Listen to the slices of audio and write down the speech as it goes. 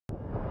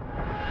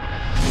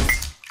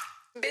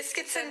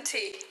Biscuits and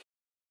tea.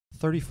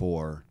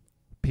 34,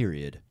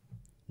 period,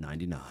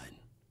 99.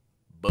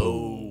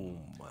 Boom.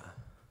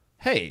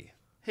 Hey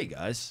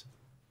guys.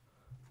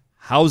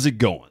 How's it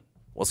going?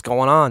 What's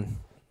going on?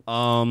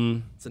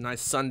 It's a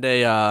nice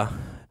Sunday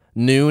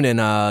noon in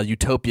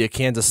Utopia,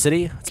 Kansas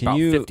City. It's Can about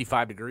you-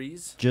 55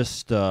 degrees.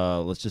 Just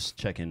let's just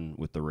check in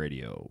with the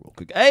radio real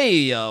quick.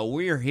 Hey,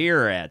 we're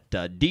here at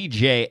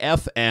DJ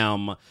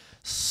FM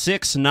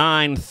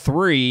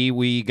 693.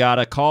 We got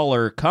a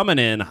caller coming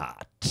in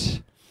hot.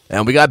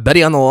 And we got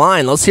Betty on the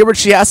line. Let's hear what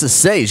she has to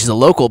say. She's a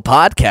local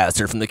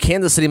podcaster from the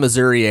Kansas City,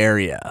 Missouri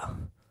area.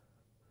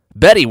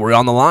 Betty, we're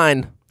on the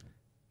line.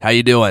 How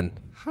you doing?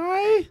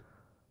 Hi.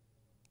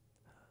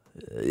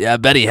 Yeah,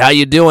 Betty, how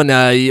you doing?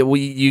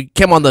 You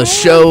came on the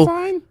show.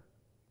 I'm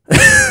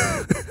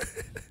fine.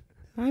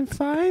 I'm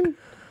fine.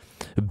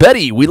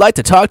 Betty, we'd like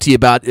to talk to you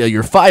about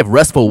your 5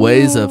 restful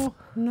ways of...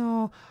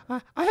 No,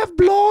 I have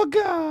blog.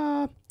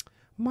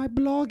 My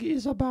blog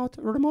is about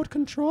remote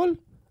control.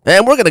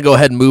 And we're going to go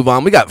ahead and move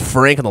on. We got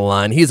Frank on the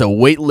line. He's a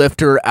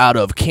weightlifter out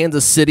of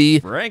Kansas City.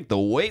 Frank, the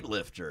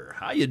weightlifter.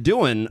 How you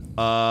doing?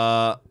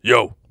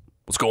 Yo,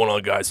 what's going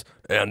on, guys?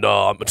 And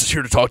I'm just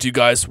here to talk to you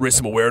guys, raise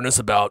some awareness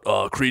about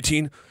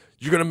creatine.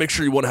 You're going to make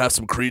sure you want to have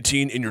some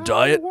creatine in your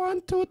diet. I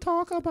want to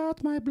talk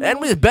about my blog. And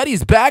with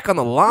Betty's back on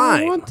the I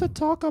line. want to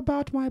talk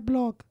about my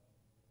blog.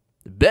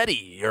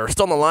 Betty, you're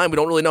still on the line. We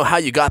don't really know how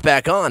you got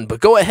back on, but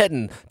go ahead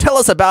and tell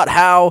us about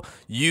how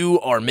you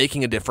are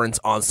making a difference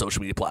on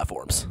social media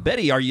platforms.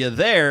 Betty, are you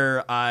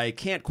there? I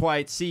can't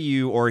quite see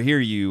you or hear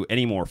you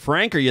anymore.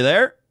 Frank, are you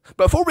there?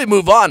 Before we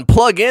move on,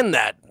 plug in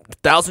that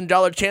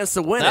 $1,000 chance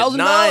to win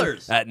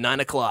 $1,000. at 9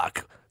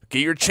 o'clock. Get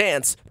your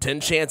chance.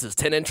 10 chances,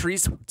 10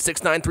 entries,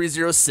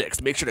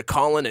 69306. Make sure to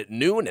call in at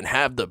noon and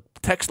have the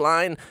text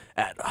line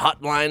at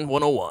Hotline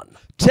 101.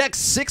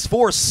 Text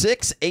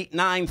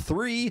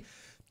 646-893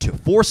 to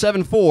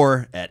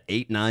 474 at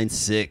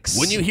 896.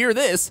 When you hear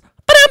this,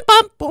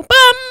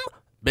 ba-dum-bum-bum-bum,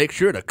 make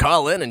sure to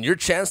call in and your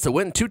chance to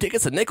win 2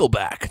 tickets to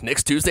Nickelback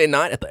next Tuesday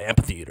night at the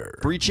Amphitheater.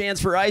 Free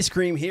chance for ice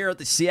cream here at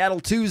the Seattle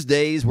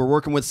Tuesdays. We're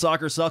working with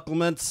Soccer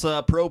Supplements,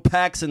 Pro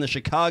Packs, and the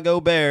Chicago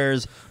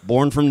Bears,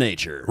 born from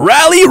nature.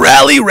 Rally,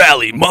 rally,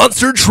 rally.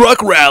 Monster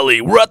Truck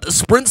Rally. We're at the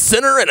Sprint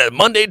Center and at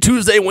Monday,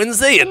 Tuesday,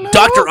 Wednesday, and Hello?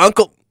 Dr.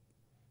 Uncle...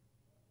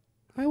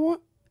 I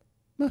want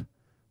the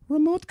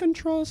remote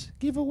controls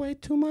give away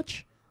too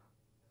much.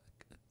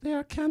 They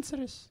are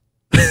cancerous.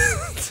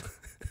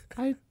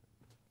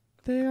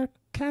 They are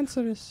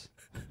cancerous.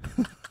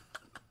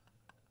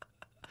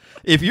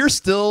 If you're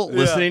still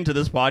listening to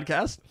this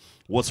podcast,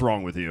 what's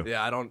wrong with you?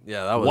 Yeah,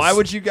 that was... Why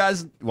would you do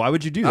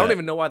that? I don't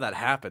even know why that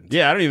happened.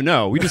 Yeah, I don't even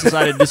know. We just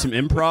decided to do some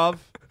improv.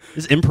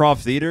 This improv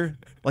theater.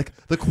 Like,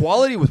 the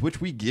quality with which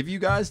we give you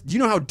guys, do you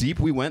know how deep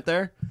we went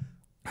there?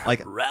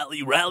 Like,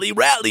 Rally, rally,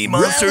 rally.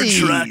 Monster Rally.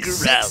 Truck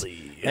Six.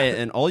 Rally. hey,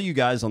 and all you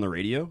guys on the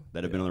radio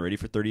that have been on the radio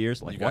for 30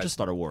 years, like, watch us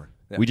start a war.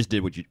 Yeah. We just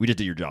did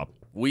your job.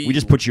 We We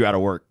just put you out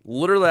of work.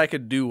 Literally, I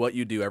could do what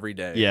you do every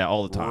day. Yeah,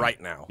 all the time. Right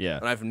now. Yeah.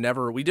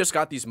 And we just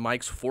got these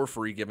mics for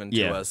free given to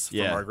Yeah, us from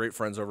yeah. our great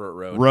friends over at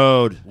Rode.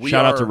 Road. We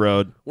Shout out are- to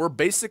Road. We're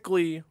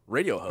basically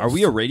radio hosts. Are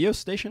we a radio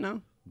station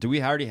now? Do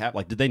we already have,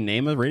 like, did they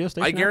name a radio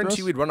station? I after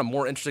guarantee us? we'd run a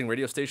more interesting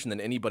radio station than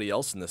anybody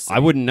else in this city. I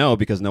wouldn't know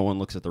because no one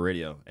looks at the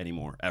radio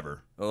anymore,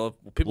 ever. Well,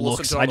 people Looks.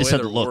 listen to it I on the just way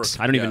said to looks.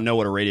 work. I don't even Yeah. know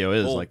what a radio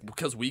is. Well, like,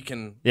 because we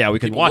can. yeah, we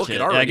can people watch look it.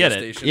 at our Yeah, I get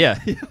radio it. station. Yeah,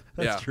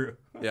 that's Yeah. true.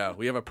 Yeah,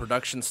 we have a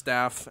production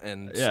staff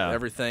and Yeah,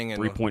 everything.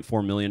 And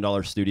 $3.4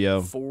 million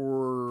studio.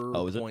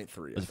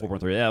 4.3. Is it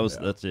 4.3? Yeah,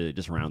 that's it.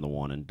 Just round the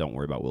one, and don't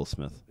worry about Will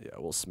Smith. Yeah,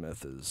 Will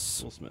Smith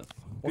is. Will Smith.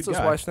 What's Good his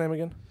guy. wife's name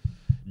again?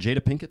 Jada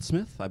Pinkett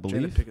Smith, I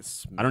believe. Jada Pinkett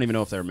Smith. I don't even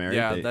know if they're married.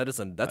 Yeah, They- that's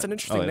an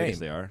interesting I name. guess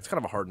they are. It's kind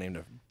of a hard name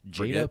to Jada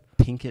forget.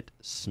 Pinkett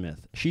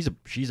Smith. She's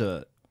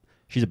a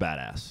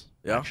badass.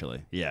 Yeah?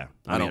 Actually, yeah.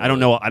 I I don't don't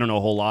know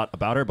a whole lot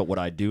about her, but what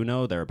I do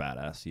know, they're a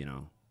badass. You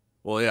know.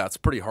 Well, yeah, it's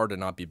pretty hard to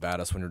not be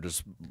badass when you're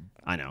just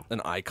I know.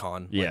 an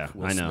icon. Yeah, like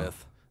Will I know.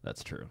 Smith.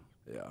 That's true.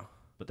 Yeah.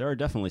 But there are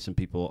definitely some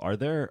people. Are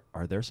there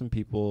some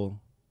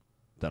people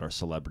that are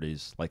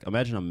celebrities? Like,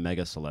 imagine a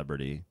mega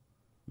celebrity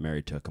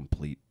married to a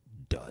complete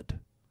dud.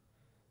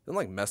 Isn't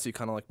like Messi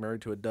kind of like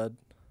married to a dud?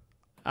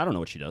 I don't know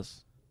what she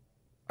does,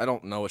 I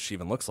don't know what she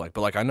even looks like,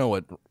 but like I know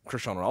what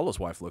Cristiano Ronaldo's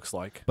wife looks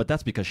like. but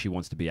that's because she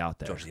wants to be out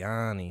there.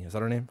 Georgiani, is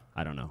that her name?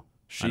 I don't know. I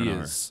She don't know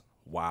her. is.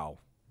 Wow.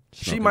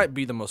 She Smoking. might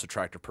be the most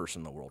attractive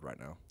person in the world right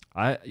now.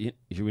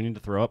 We need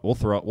to throw up. We'll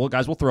throw up. Well,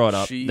 guys, we'll throw it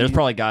up. She- There's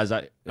probably guys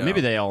maybe Yeah.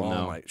 they all Oh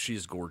know. my-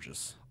 she's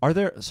gorgeous. Are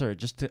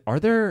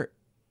there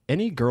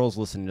any girls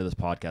listening to this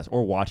podcast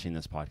or watching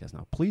this podcast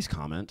now? Please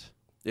comment.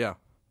 Yeah.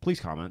 Please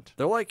comment.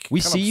 They're like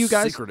We kind see of you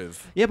guys.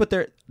 secretive. Yeah, but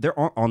they're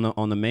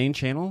on the main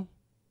channel.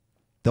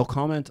 They'll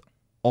comment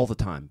all the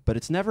time, but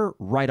it's never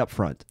right up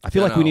front. I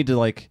feel Yeah, like we no. need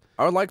to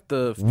I would like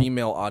the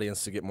female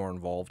audience to get more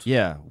involved.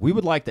 Yeah, we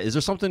would like that. Is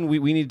there something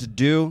we need to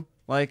do?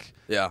 Like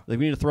Yeah. we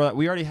need to throw.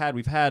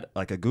 We've had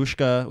like a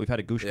Gushka. We've had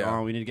a Gushka Yeah.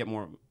 on. We need to get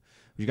more.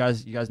 You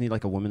guys need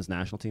like a women's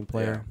national team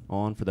player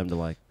on for them to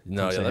like.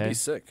 No, come yeah, say that'd hey? be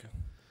sick.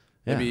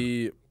 Yeah.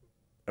 Maybe,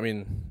 I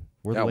mean,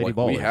 We're Yeah, the lady like,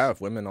 ballers. we have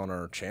women on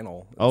our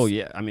channel. Oh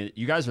yeah, I mean,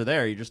 you guys are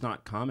there. You're just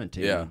not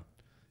commenting Yeah.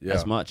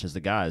 as much as the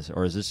guys,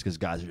 or is this because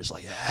guys are just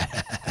like,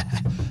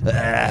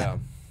 Yeah.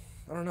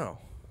 I don't know.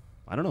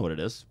 I don't know what it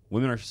is.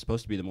 Women are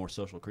supposed to be the more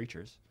social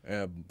creatures.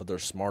 Yeah, but they're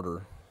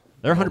smarter.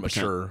 They're More 100%.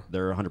 mature.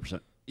 They're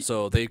 100%.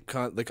 So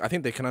I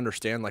think they can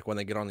understand, like, when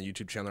they get on the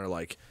YouTube channel, they're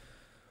like,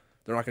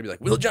 they're not gonna be like,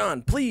 Will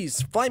John,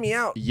 please fly me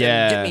out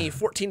Yeah. and get me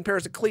 14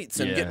 pairs of cleats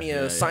and get me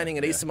a signing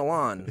at AC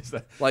Milan. Is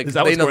that Like, what's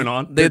they know, going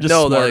on? They They're just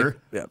know smarter.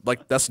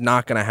 like that's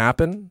not gonna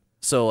happen.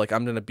 So like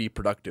I'm gonna be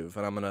productive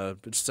and I'm gonna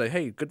just say,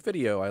 hey, good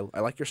video,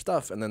 I like your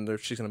stuff, and then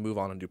she's gonna move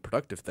on and do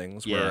productive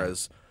things. Yeah.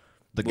 Whereas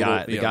The little,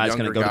 guy's going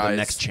to younger go to the guys-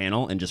 next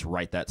channel and just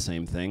write that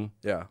same thing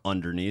yeah,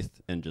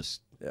 underneath and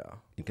just yeah,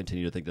 and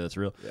continue to think that it's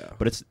real. Yeah.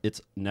 But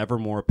it's never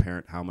more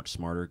apparent how much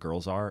smarter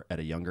girls are at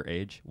a younger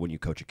age when you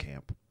coach a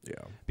camp. yeah,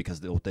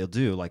 Because what they'll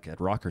do, like at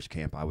Rockers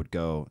Camp, I would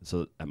go.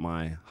 So at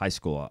my high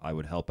school, I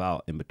would help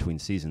out in between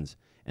seasons,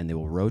 and they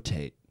will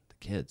rotate the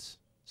kids.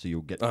 So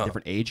you'll get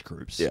different age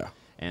groups. Yeah.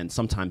 And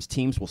sometimes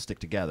teams will stick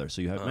together.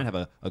 So you might have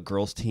a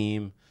girls'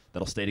 team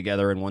that'll stay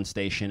together in one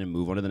station and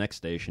move on to the next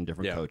station,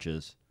 different Yeah.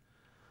 coaches.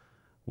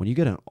 When you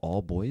get an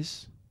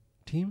all-boys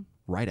team,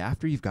 right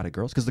after you've got a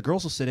girls, because the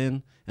girls will sit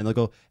in and they'll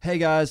go, hey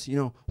guys,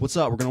 what's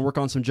up? We're gonna work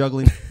on some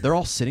juggling. They're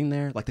all sitting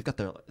there like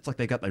it's like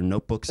they got their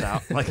notebooks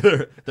out, like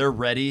they're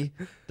ready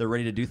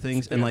to do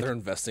things, and like they're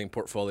investing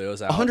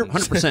portfolios out.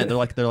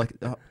 100%. They're like,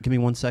 oh, give me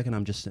 1 second.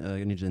 I'm just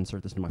I need to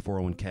insert this into my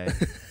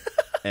 401k,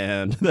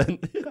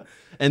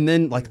 and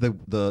then like the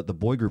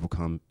boy group will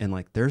come, and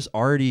like there's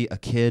already a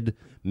kid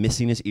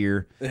missing his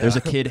ear. There's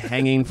a kid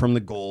hanging from the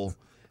goal.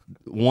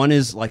 One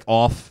is like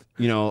off,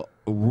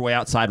 way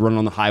outside running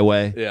on the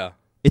highway. Yeah,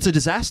 It's a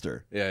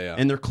disaster. yeah.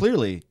 And they're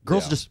clearly,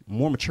 girls Yeah. are just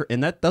more mature.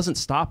 And that doesn't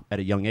stop at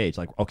a young age.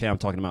 Like, okay, I'm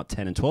talking about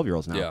 10 and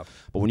 12-year-olds now. Yeah.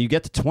 But when you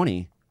get to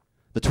 20,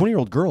 the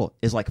 20-year-old girl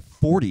is like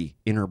 40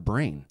 in her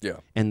brain. Yeah.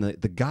 And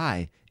the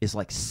guy is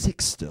like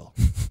 6 still.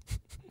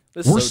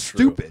 It's We're so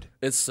true. stupid.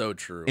 It's so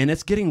true. And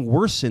it's getting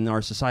worse in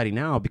our society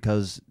now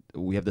because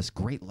we have this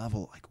great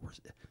level, like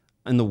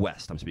in the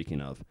West, I'm speaking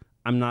of.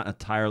 I'm not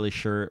entirely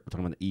sure. We're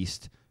talking about the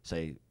East,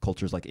 say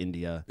cultures like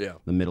India, Yeah.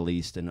 the Middle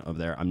East, and over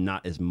there. I'm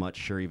not as much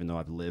sure, even though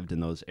I've lived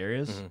in those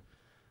areas. Mm-hmm.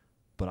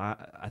 But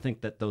I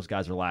think that those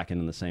guys are lacking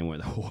in the same way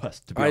the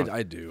West. To be honest.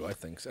 I do. I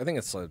think so. I think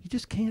it's You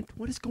just can't.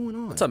 What is going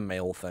on? it's a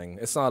male thing.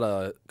 It's not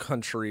a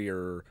country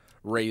or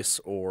race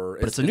or.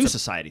 But it's a new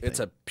society It's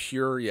thing.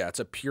 It's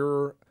a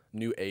pure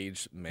new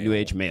age male. New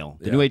age male.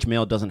 The Yeah. new age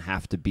male doesn't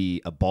have to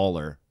be a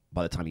baller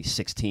by the time he's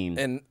 16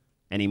 And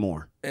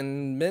anymore.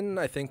 men,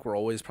 I think we're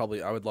always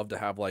probably. I would love to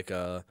have like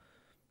a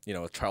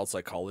child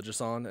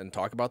psychologist on and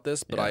talk about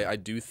this. But Yeah. I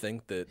do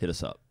think that Hit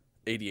us up.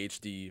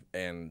 ADHD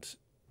and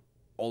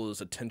all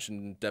those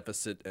attention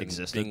deficit and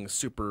Existed. being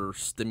super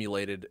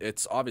stimulated.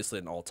 It's obviously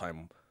an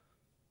all-time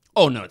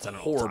Oh no, it's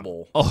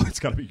horrible. Oh, it's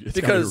gotta be. It's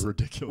because gotta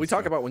be ridiculous. we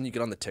talk about when you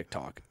get on the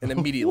TikTok and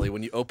immediately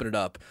when you open it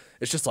up,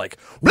 it's just like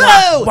Whoa!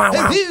 wow,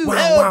 wow, Hey,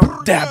 wow, whoa!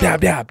 wow, dab,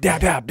 dab, dab,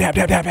 dab, dab, dab,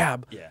 dab, dab,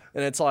 dab. Yeah.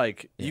 And it's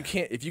like you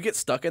can't if you get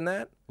stuck in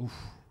that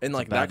and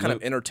like that bad kind of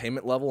loop.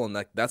 entertainment level and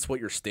that's what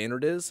your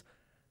standard is.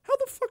 How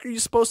the fuck are you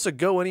supposed to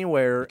go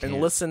anywhere and can't.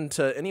 listen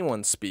to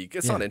anyone speak?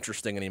 It's Yeah. not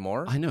interesting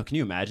anymore. I know. Can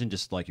you imagine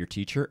just like your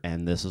teacher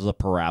and this is a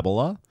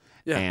parabola?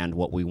 Yeah. And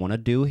what we want to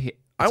do here.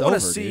 I want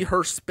to see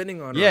her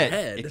spinning on her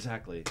head.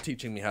 Exactly.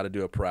 Teaching me how to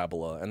do a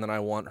parabola, and then I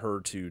want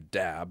her to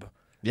dab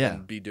Yeah.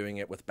 and be doing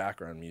it with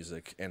background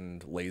music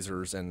and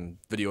lasers and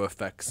video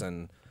effects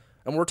and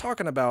we're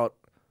talking about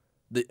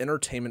the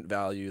entertainment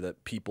value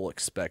that people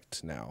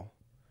expect now.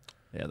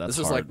 Yeah, that's This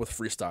is hard. like with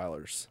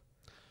freestylers.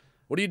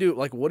 What do you do?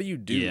 Like, what do you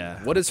do?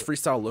 Yeah. What does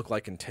freestyle look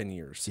like in 10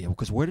 years? Yeah,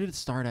 because where did it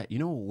start at?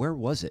 Where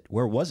was it?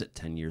 Where was it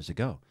 10 years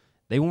ago?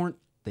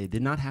 They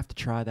did not have to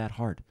try that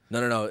hard.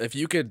 No. If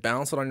you could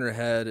bounce it on your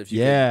head, if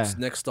you Yeah. could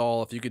neck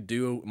stall, if you could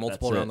do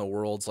multiple That's around it. the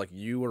worlds, like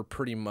you were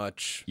pretty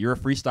much, You're a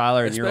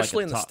freestyler, and you're like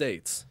especially at in the the top.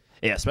 States.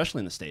 Yeah, especially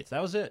in the States.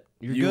 That was it.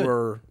 You're You good.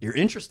 were- You're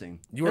interesting.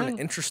 You were Yeah, an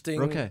interesting.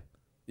 we're okay.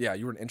 Yeah,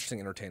 you were an interesting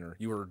entertainer.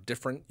 You were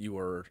different. You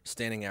were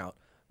standing out.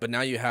 But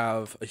now you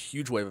have a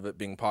huge wave of it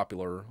being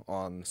popular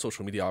on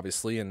social media,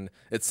 obviously, and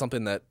it's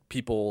something that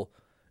people,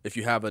 if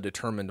you have a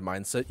determined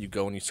mindset, you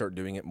go and you start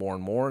doing it more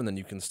and more, and then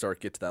you can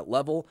get to that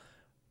level.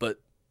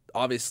 But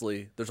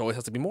obviously, there's always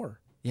has to be more.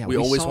 Yeah, we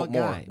we always saw want a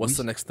more. guy. What's We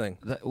the s- next thing?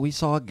 We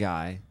saw a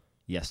guy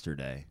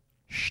yesterday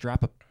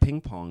strap a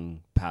ping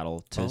pong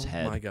paddle to his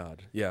head Oh my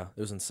god! Yeah, it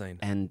was insane.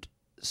 and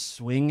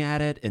swing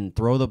at it and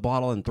throw the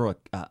bottle and throw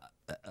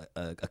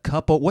a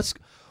cup.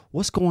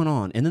 What's going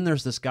on? And then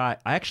there's this guy.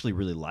 I actually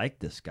really like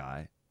this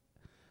guy.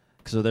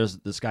 So there's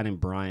this guy named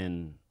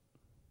Brian.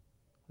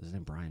 Is his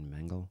name Brian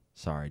Mengel?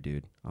 Sorry,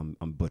 dude. I'm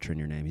butchering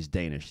your name. He's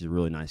Danish. He's a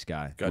really nice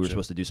guy. We were Gotcha.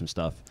 supposed to do some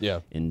stuff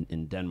Yeah.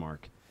 in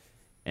Denmark.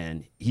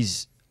 And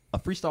he's a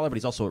freestyler, but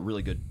he's also a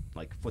really good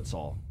like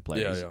futsal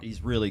player. Yeah, he's, yeah.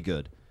 he's really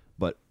good.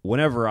 But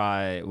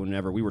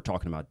whenever we were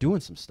talking about doing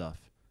some stuff,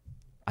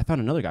 I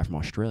found another guy from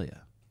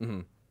Australia.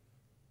 Mhm.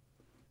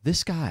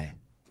 This guy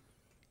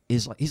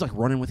is like he's like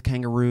running with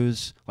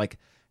kangaroos, like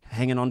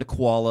hanging onto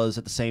koalas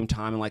at the same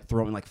time and like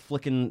throwing like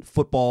flicking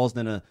footballs,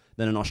 then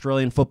an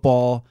Australian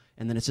football,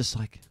 and then it's just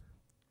like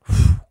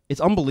it's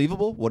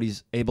unbelievable what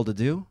he's able to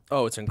do.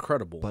 Oh, it's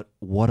incredible. But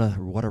what a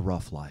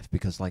rough life,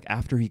 because like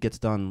after he gets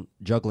done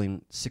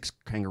juggling 6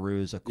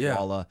 kangaroos, a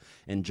koala,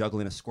 and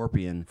juggling a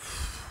scorpion,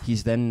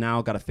 he's then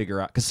now got to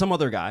figure out, because some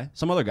other guy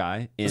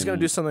he's going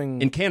to do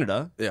something in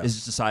Canada Yeah.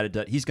 has decided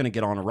that he's going to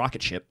get on a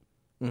rocket ship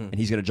and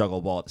he's going to juggle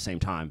a ball at the same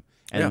time.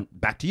 And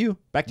back to you,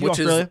 which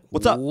Australia. is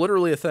What's up?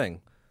 literally a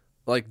thing.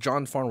 Like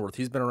John Farnworth,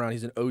 he's been around.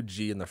 He's an OG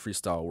in the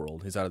freestyle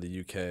world. He's out of the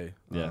UK.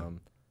 Yeah.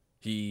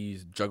 He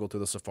juggled through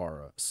the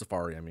Sahara.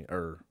 Sorry,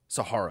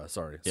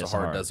 Yeah,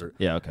 Sahara Desert.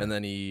 Yeah, okay. And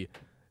then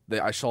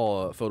I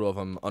saw a photo of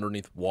him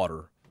underneath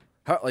water.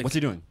 What's he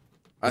doing?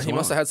 He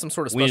must have had some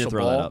sort of We need special to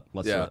throw ball. that up.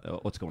 Let's yeah.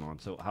 what's going on?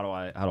 So how do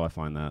I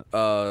find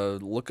that?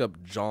 Look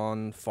up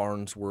John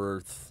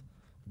Farnsworth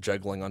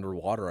juggling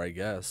underwater, I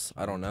guess.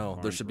 I don't know.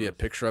 There should be a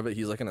picture of it.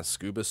 He's like in a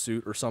scuba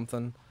suit or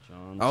something.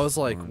 I was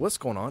like, what's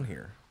going on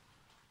here?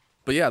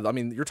 But yeah, I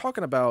mean, you're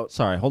talking about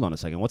Sorry, hold on a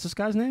second. What's this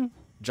guy's name?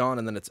 John,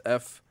 and then it's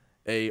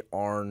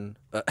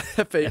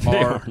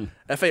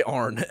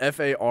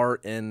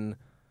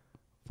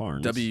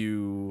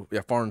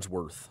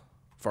Farnsworth.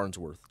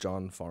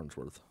 John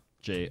Farnsworth.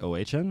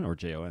 John or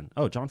Jon?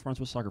 Oh, John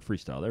Farnsworth Soccer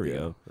Freestyle. There we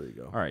go. There you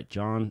go. All right,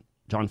 John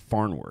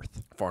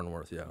Farnworth.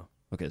 Farnworth, yeah.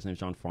 Okay, his name's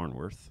John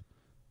Farnworth,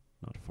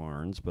 not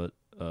Farns. But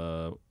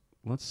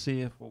let's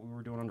see if what we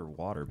were doing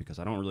underwater, because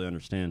I don't really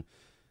understand.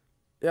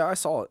 Yeah, I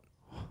saw it.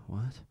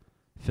 What?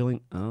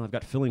 I've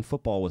got filling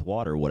football with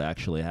water. What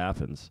actually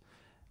happens?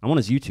 I'm on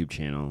his YouTube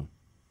channel.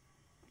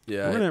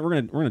 Yeah.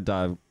 We're gonna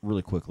dive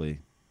really quickly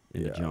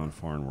into John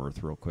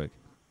Farnworth real quick.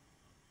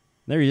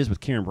 There he is with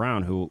Kieran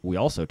Brown, who we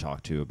also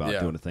talked to about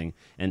doing a thing.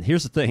 And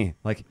here's the thing,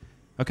 like,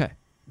 okay,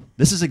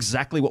 this is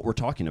exactly what we're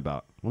talking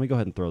about. Let me go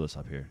ahead and throw this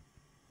up here.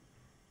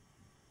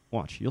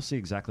 Watch, you'll see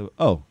exactly.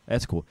 Oh,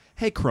 that's cool.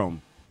 Hey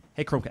Chrome,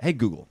 hey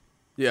Google.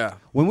 Yeah.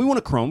 When we want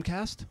a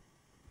Chromecast,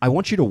 I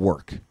want you to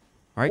work.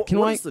 All right,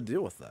 What is the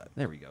deal with that?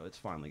 There we go. It's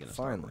finally going to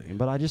start Finally. working.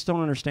 But I just don't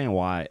understand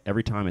why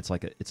every time it's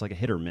like a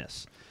hit or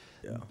miss.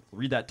 Yeah.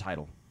 Read that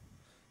title.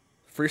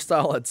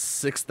 Freestyle at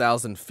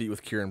 6,000 feet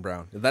with Kieran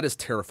Brown. That is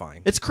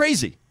terrifying. It's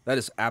crazy. That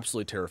is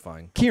absolutely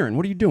terrifying. Kieran,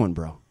 what are you doing,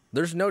 bro?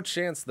 There's no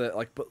chance that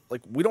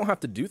we don't have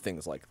to do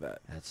things like that.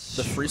 That's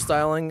The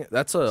freestyling,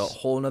 that's a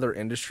whole other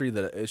industry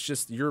that it's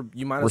just you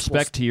might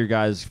respect to your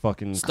guys'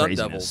 fucking stunt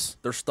craziness. devils.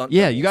 They're stunt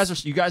Yeah,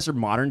 devils. you guys are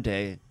modern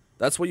day.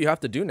 That's what you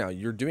have to do now.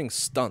 You're doing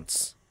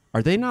stunts.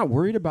 Are they not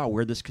worried about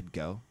where this could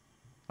go?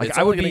 Like It's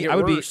I would only be. gonna I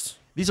get would worse. be.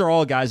 These are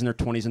all guys in their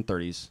 20s and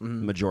 30s. The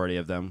majority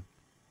of them.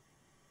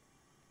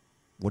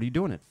 What are you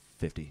doing at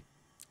 50?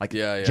 Like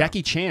Yeah.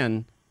 Jackie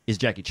Chan is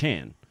Jackie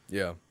Chan.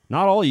 Yeah.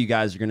 Not all you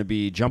guys are going to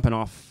be jumping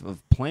off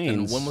of planes.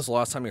 And when was the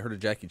last time you heard of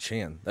Jackie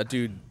Chan? That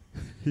dude,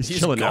 he's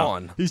chilling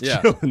gone. out. He's Yeah.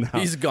 chilling now.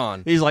 He's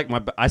gone. He's like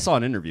I saw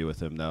an interview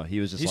with him though. He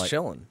was just He's like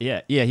chilling.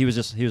 Yeah. He was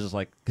just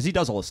like, because he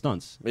does all the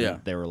stunts. And Yeah.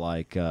 they were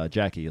like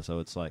Jackie. So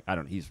it's like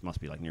he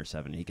must be like near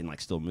 70. He can like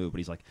still move, but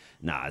he's like,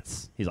 nah.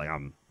 He's like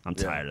I'm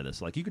tired of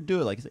this. Like you could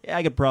do it. Like he's like, yeah,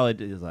 I could probably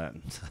do that.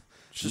 It's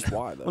just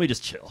why though. Let me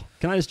just chill.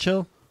 Can I just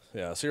chill?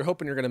 Yeah. So you're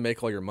hoping you're gonna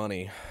make all your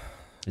money.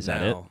 Is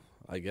that it?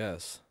 I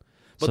guess.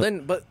 But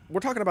So- but we're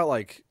talking about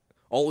like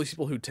all these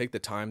people who take the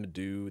time to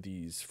do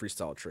these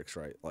freestyle tricks,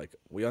 right? Like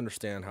we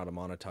understand how to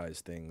monetize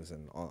things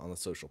and on the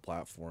social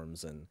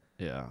platforms and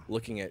Yeah.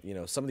 looking at,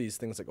 some of these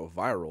things that go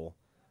viral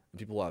and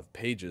people have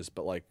pages,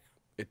 but like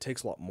it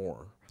takes a lot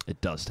more. It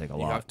does take a You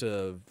lot. have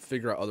to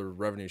figure out other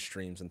revenue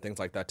streams and things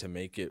like that to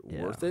make it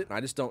worth it. And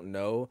I just don't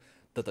know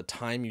that the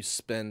time you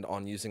spend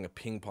on using a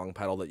ping pong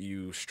paddle that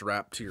you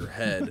strap to your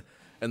head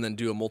and then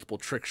do a multiple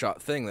trick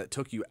shot thing that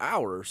took you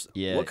hours.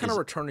 Yeah, What kind of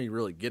return are you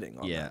really getting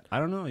on Yeah, that? I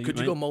don't know. Could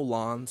you go mow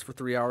lawns for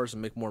 3 hours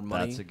and make more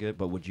money? That's a good.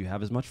 But would you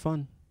have as much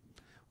fun?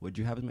 Would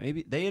you have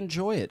maybe they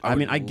enjoy it? I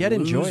mean, I get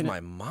lose enjoying my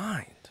it.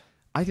 mind.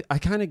 I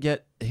kind of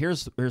get.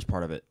 Here's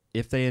part of it.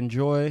 If they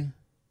enjoy,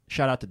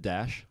 shout out to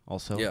Dash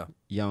also. Yeah.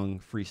 Young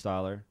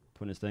freestyler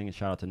putting his thing, and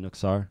shout out to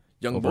Nuxar.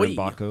 Young over in boy.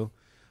 Baku.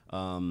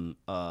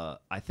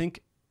 I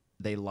think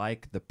they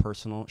like the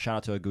personal. Shout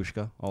out to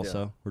Agushka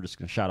also. Yeah. We're just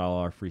gonna shout out all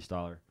our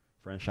freestyler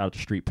friends. Shout out to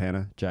Street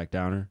Panna, Jack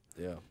Downer.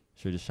 Yeah.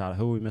 Should we just shout out?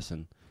 Who are we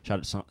missing? Shout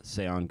out to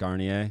Seon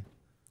Garnier.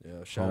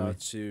 Yeah. Shout Homie. out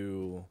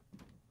to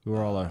Who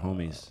are all our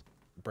homies?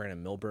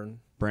 Brandon Milburn.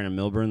 Brandon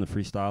Milburn, the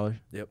freestyler.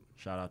 Yep.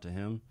 Shout out to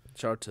him.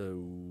 Shout out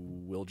to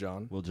Will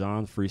John. Will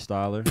John,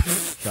 freestyler.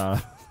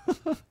 Shout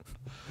out.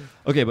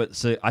 Okay, but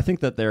so I think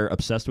that they're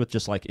obsessed with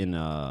just like in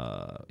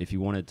if you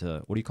wanted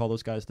to, what do you call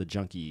those guys? The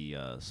junkie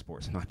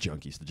sports, not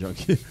junkies. The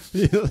junkie,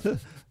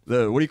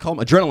 the what do you call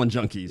them? Adrenaline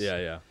junkies.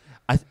 Yeah.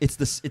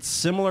 It's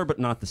similar but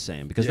not the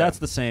same because Yeah. that's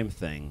the same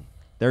thing.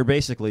 They're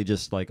basically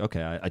just like,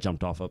 okay, I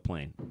jumped off a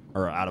plane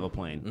or out of a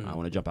plane. Mm-hmm. I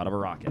want to jump out of a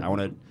rocket. I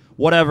want to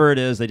whatever it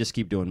is. They just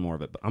keep doing more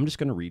of it. But I'm just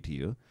going to read to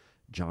you,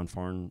 John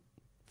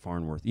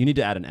Farnworth. You need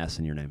to add an S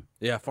in your name.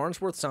 Yeah.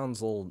 Farnsworth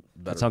sounds a little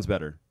better. That sounds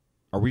better.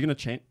 Are we going to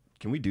change?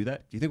 Can we do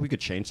that? Do you think we could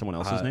change someone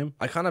else's name?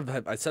 I kind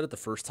of I said it the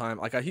first time.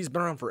 Like he's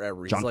been around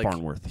forever. He's John like,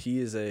 Farnworth. He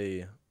is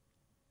a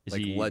Is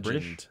like he legend.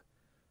 British?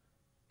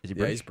 Is he Yeah,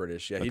 British? he's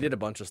British. Yeah, Okay. he did a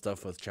bunch of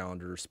stuff with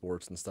Challenger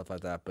Sports and stuff like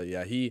that. But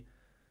yeah, he's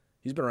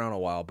been around a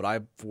while.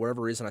 But for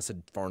whatever reason, I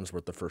said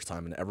Farnsworth the first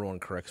time, and everyone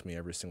corrects me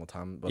every single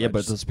time. But Yeah, I but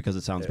just, that's because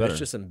it sounds better. it's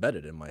just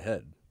embedded in my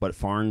head. But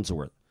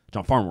Farnsworth.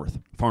 John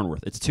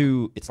Farnworth. It's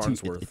too.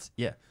 Farnsworth. It's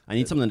yeah. I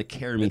need something to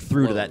carry me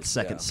through to that flows,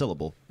 second yeah.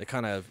 syllable. It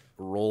kind of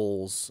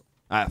rolls.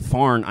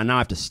 Farn. I now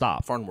have to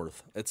stop.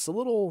 Farnworth. It's a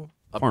little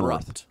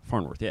Farnworth. abrupt.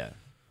 Farnworth. Yeah.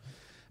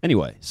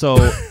 Anyway, so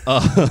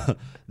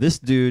this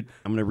dude,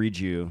 I'm gonna read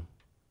you.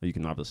 You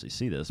can obviously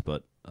see this,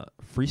 but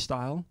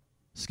freestyle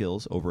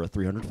skills over a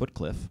 300-foot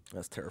cliff.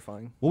 That's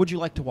terrifying. What would you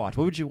like to watch?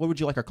 What would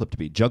you like our clip to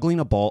be? Juggling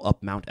a ball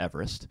up Mount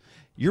Everest.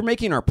 You're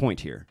making our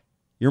point here.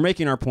 You're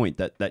making our point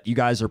that you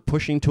guys are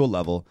pushing to a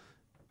level.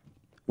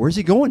 Where's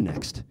he going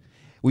next?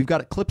 We've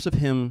got clips of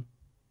him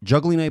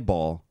juggling a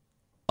ball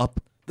up.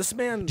 This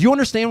man. Do you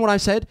understand what I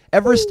said?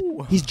 Everest.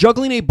 Ooh. He's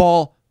juggling a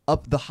ball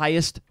up the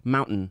highest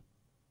mountain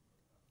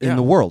in Yeah.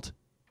 the world.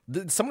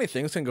 So many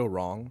things can go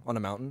wrong on a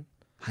mountain.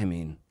 I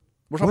mean,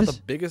 We're what talking is- about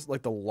the biggest,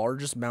 like the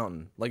largest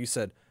mountain, like you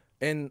said.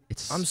 And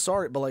I'm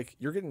sorry, but like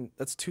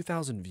that's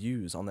 2,000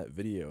 views on that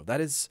video.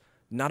 That is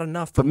not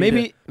enough for but me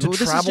maybe to well,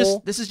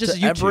 travel. This is just to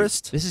YouTube.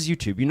 Everest. This is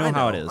YouTube. You know, I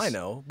how it is. I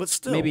know, but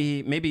still,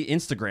 Maybe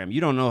Instagram.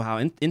 You don't know how.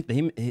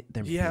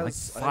 They're he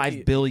has like I think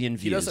 5 billion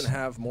He views. doesn't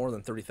have more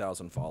than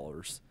 30,000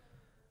 followers.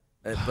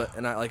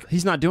 And I like.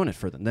 He's not doing it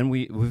for them. Then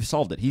we've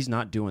solved it. He's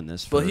not doing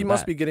this for But he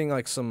must that. be getting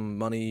like some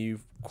money,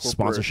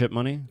 Sponsorship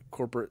money.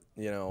 corporate,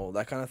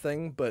 that kind of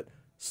thing. But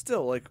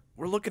still, like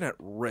we're looking at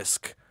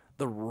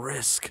the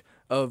risk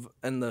of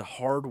and the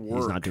hard work.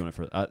 He's not doing it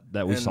for that.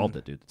 We And- solved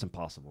it, dude. It's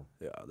impossible.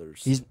 Yeah,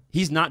 there's.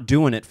 He's not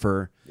doing it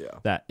for Yeah.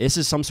 that. This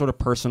is some sort of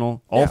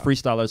personal. All Yeah.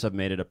 freestylers have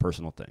made it a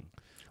personal thing.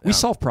 We Yeah.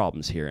 solve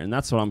problems here, and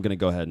that's what I'm going to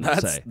go ahead and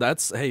say.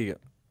 That's hey.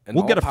 and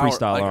We'll all get a power-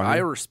 freestyler Like, on I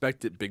him.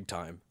 respect it big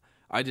time.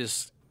 I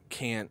just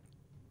can't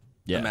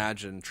Yeah,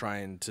 imagine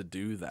trying to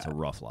do that. it's a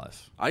rough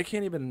life I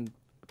can't even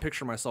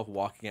picture myself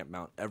walking at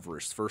Mount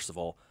Everest. First of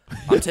all,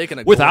 I'm taking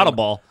a without a Golden-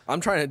 ball. I'm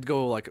trying to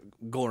go like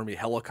Gold Army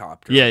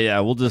helicopter. Yeah,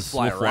 we'll just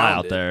fly fly around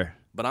out it. there.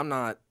 But I'm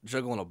not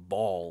juggling a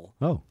ball.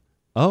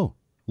 Oh,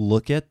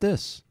 look at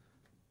this.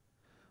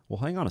 Well,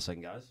 hang on a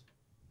second, guys.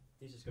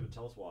 He's just going to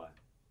tell us why.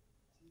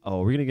 Oh,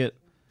 we're going to get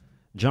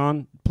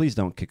John. Please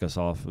don't kick us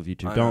off of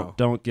YouTube. I know.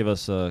 Don't give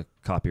us a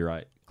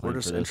copyright claim We're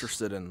just for this.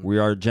 interested in. We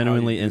are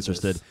genuinely do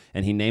interested. this.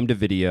 And he named a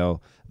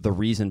video the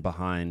reason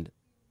behind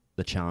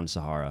the Challenge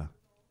Sahara.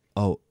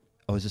 Oh,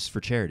 is this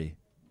for charity?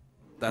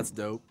 That's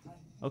dope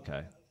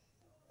Okay.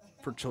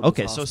 for children's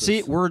Okay, so hospice.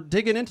 see, we're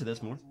digging into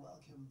this more.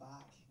 Welcome back.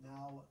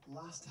 Now,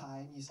 last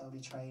time you saw me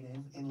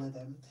training in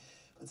Lytham,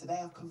 but today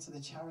I've come to the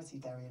charity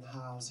Darien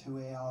House, who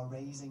we are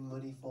raising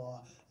money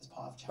for as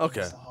part of Challenge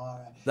Okay.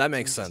 Sahara. That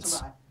makes So just sense.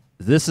 to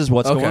This is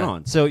what's Okay. going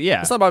on. So yeah,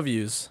 It's not about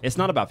views. it's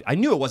not about. I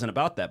knew it wasn't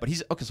about that, but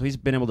he's okay. So he's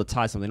been able to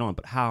tie something on.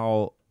 But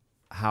how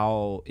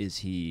is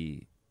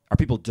he? Are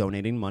people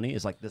donating money?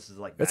 Is like this is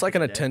like It's back like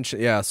an in the day? attention.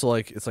 Yeah, so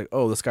like it's like,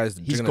 oh, this guy's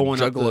He's gonna going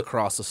up juggle the-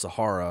 across the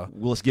Sahara.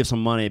 Well, let's give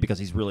some money because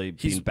he's really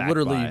He's being backed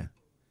literally by.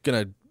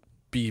 gonna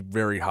be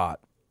very hot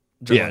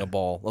juggling Yeah, a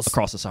ball. Let's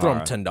across the throw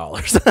him Sahara.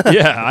 $10.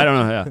 Yeah, I don't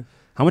know. Yeah,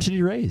 how much did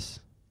he raise?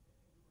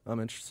 I'm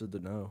interested to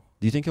know.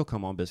 Do you think he'll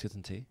come on Biscuits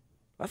and Tea?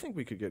 I think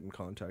we could get in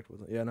contact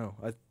with him. Yeah, no,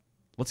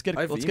 Let's get.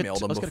 I've let's emailed get, him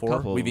let's get a before.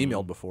 couple We've of them.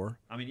 emailed before.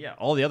 I mean, yeah,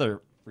 all the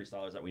other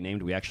freestylers that we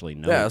named, we actually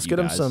know. Yeah, let's you get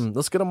him guys. some.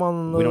 Let's get him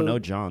on. We don't know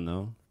John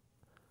though.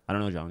 I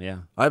don't know John. Yeah.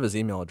 I have his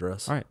email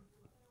address. All right.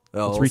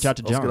 Yeah, Let's reach out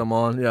to Let's John. get him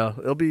on. Yeah,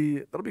 that'll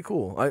be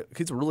cool.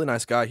 He's a really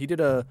nice guy. He did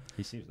a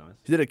He seems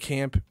nice.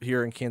 camp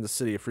here in Kansas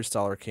City, a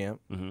freestyler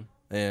camp,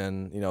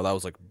 and that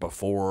was like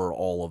before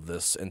all of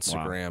this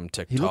Instagram,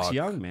 TikTok. He looks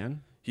young,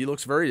 man. He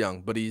looks very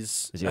young, but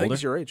he's Is he I think older?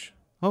 he's your age,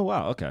 Oh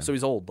wow. Okay. so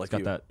he's old. Like got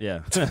you. that.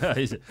 Yeah.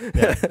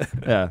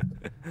 yeah.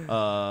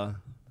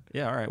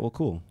 Yeah. All right. Well,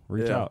 cool.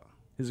 Reach Yeah. out.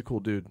 He's a cool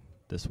dude.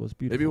 This was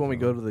beautiful. Maybe when we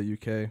go to the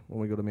UK, when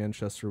we go to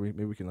Manchester,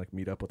 maybe we can like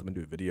meet up with him and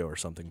do a video or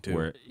something too.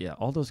 Where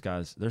all those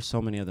guys. There's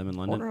so many of them in I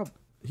London. wonder how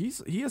he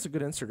has a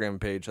good Instagram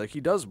page. Like he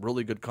does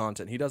really good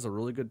content. He does a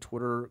really good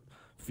Twitter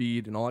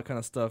feed and all that kind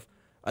of stuff.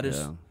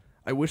 Yeah.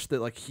 I wish that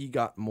like he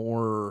got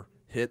more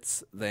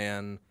hits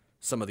than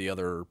some of the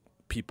other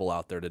people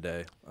out there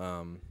today.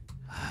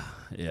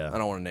 Yeah. I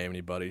don't want to name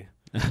anybody,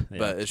 Yeah,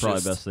 but it's it's probably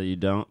just best that you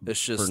don't.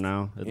 it's just for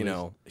now. At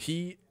least.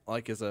 he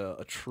like is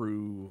a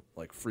true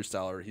like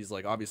freestyler. He's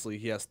like obviously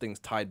he has things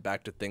tied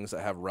back to things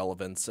that have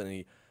relevance, and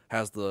he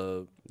has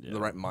the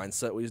right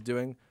mindset what he's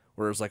doing.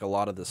 Whereas like a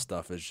lot of this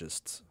stuff is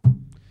just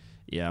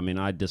Yeah, I mean,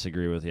 I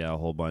disagree with a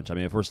whole bunch. I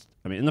mean,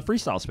 in the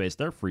freestyle space,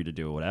 they're free to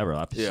do whatever.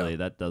 Obviously,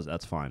 Yeah.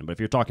 that's fine. But if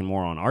you're talking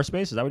more on our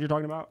space, is that what you're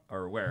talking about,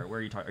 or where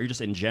are you talking? Are you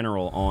just in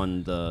general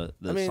on the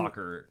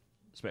soccer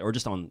space, or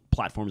just on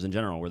platforms in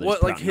general where they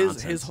just what put like out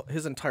his nonsense?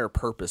 his entire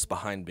purpose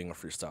behind being a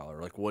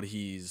freestyler, like what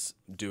he's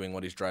doing,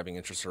 what he's driving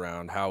interest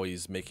around, how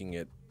he's making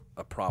it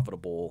a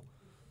profitable,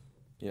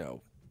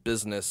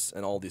 business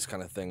and all these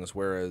kind of things.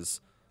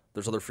 Whereas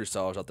there's other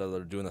freestylers out there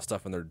that are doing this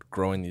stuff and they're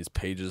growing these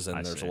pages and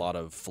I there's see a it. lot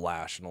of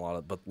flash and a lot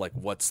of, but like,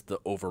 what's the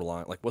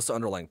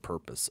underlying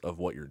purpose of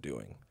what you're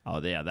doing? Oh,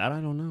 yeah, that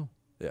I don't know.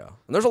 Yeah,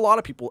 and there's a lot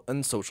of people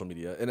in social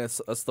media, and that's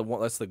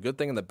the good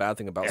thing and the bad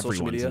thing about social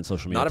Everyone's media. in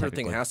social media, Not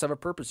everything technically. has to have a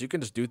purpose. You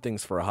can just do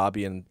things for a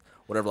hobby and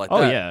whatever like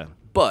Oh, that. yeah.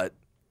 But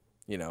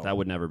you know, That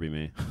would never be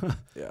me.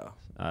 yeah,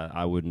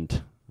 I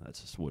wouldn't. That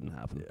just wouldn't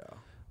happen. yeah.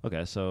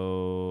 Okay,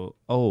 so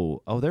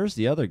there's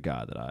the other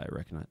guy that I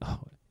recognize.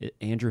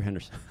 Andrew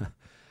Henderson.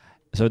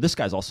 So this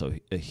guy's also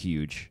a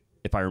huge.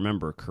 If I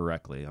remember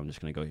correctly, I'm just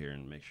gonna go here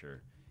and make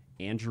sure.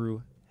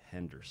 Andrew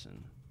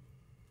Henderson.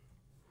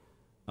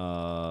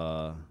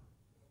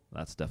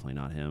 That's definitely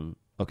not him.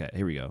 Okay,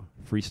 here we go.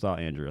 Freestyle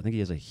Andrew. I think he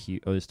has a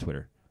huge. Oh, his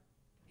Twitter.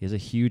 He has a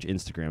huge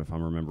Instagram, if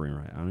I'm remembering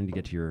right. I need to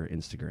get to your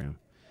Instagram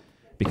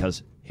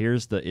because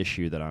here's the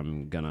issue that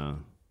I'm gonna.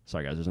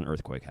 Sorry, guys. There's an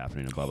earthquake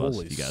happening above us.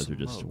 Holy If you guys are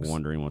just smokes.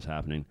 wondering what's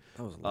happening.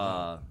 That was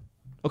loud.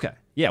 Okay.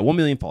 Yeah, 1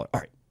 million followers. All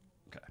right.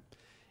 Okay.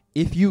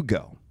 If you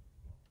go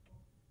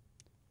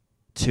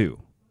to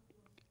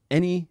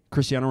any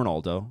Cristiano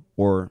Ronaldo,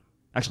 or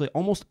actually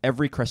almost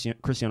every Cristiano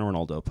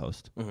Ronaldo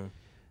post,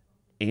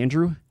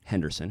 Andrew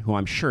Henderson, who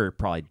I'm sure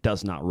probably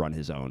does not run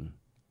his own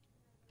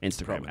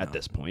Instagram Probably at not.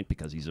 this point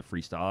because he's a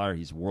freestyler.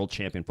 He's world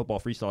champion football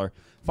freestyler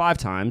 5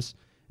 times,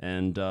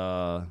 and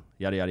yada,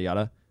 yada,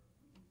 yada.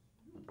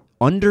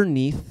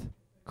 Underneath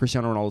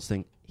Cristiano Ronaldo's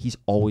thing, he's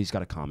always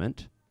got a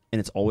comment, and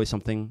it's always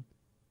something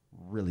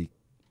really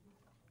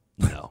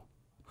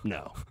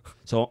no.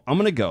 So I'm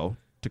gonna go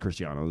to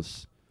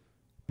Cristiano's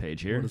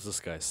page here. What does this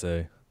guy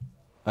say?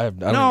 I don't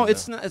No, even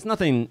it's know. not. It's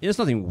nothing. It's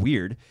nothing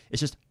weird. It's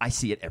just I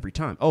see it every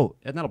time. Oh,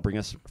 and that'll bring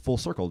us full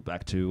circle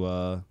back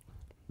to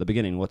the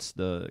beginning. What's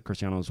the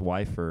Cristiano's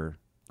wife or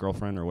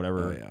girlfriend or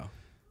whatever? Oh, yeah.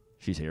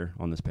 She's here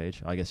on this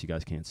page. I guess you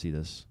guys can't see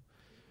this.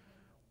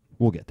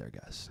 We'll get there,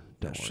 guys.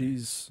 Don't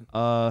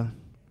worry.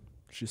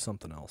 She's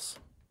something else.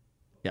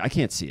 Yeah, I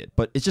can't see it,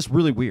 but it's just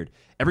really weird.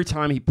 Every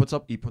time he puts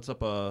up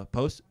a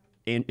post,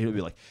 and it'll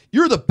be like,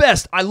 "You're the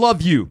best. I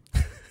love you,"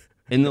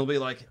 and they'll be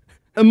like,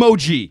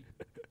 "Emoji."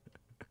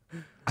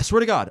 I swear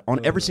to God,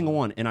 on every single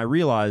one. And I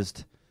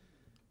realized,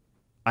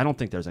 I don't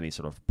think there's any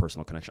sort of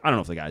personal connection. I don't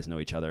know if the guys know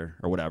each other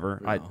or whatever.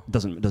 No.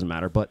 Doesn't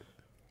matter. But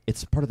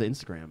it's part of the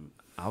Instagram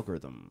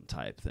algorithm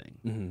type thing.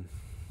 Mm-hmm.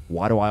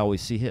 Why do I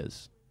always see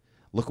his?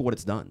 Look at what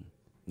it's done.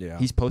 Yeah.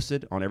 He's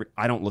posted on every.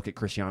 I don't look at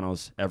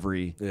Cristiano's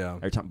every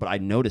time, but I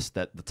noticed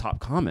that the top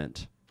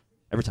comment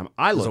every time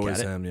I look always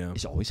at it, him, yeah.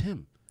 it's always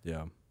him.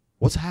 Yeah.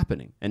 What's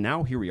happening? And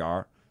now here we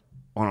are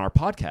on our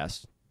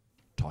podcast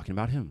talking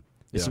about him.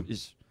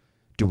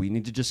 Do we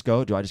need to just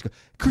go? Do I just go,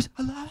 Chris?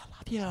 I love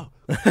you.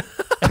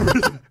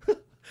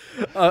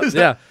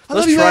 Yeah. I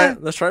love you, man.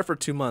 Let's try it for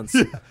 2 months,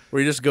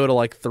 where you just go to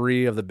like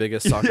 3 of the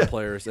biggest soccer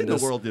players in the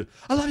world, dude.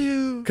 I love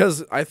you.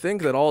 Because I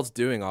think that all it's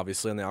doing,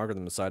 obviously, on the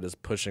algorithm side, is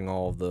pushing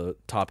all of the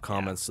top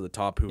comments to the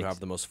top who have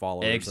the most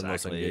followers and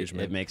most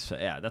engagement. It makes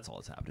that's all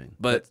that's happening.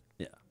 But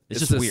yeah, it's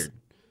just weird.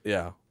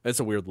 Yeah, it's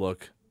a weird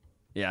look.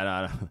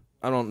 Yeah,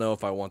 I don't know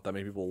if I want that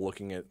many people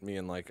looking at me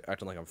and like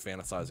acting like I'm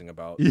fantasizing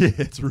about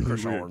it's really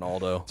Cristiano weird.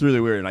 Ronaldo. It's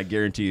really weird, and I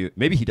guarantee you,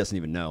 maybe he doesn't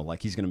even know.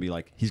 Like he's gonna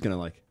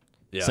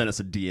Yeah. send us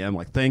a DM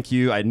like, "Thank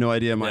you. I had no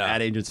idea my Yeah.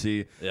 ad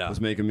agency Yeah. was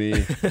making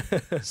me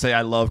say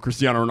I love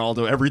Cristiano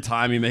Ronaldo every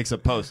time he makes a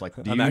post." Like,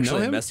 do I'm you actually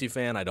know a him? Messi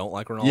fan. I don't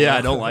like Ronaldo. Yeah,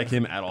 I don't like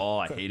him at all.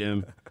 I hate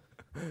him.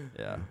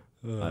 Yeah,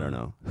 I don't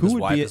know. His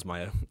would wife be is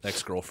my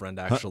ex-girlfriend,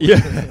 actually.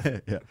 Yeah,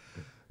 yeah.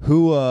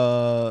 Who?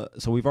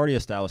 So we've already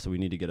established that we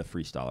need to get a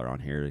freestyler on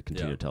here to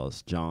continue to tell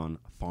us. John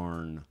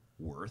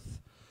Farnworth,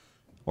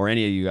 or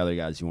any of you other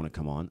guys you want to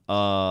come on,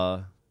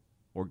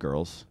 or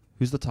girls.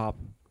 Who's the top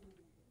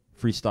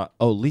freestyle?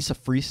 Oh, Lisa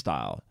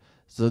Freestyle.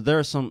 So there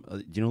are some.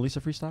 Do you know Lisa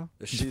Freestyle?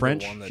 Is She's she the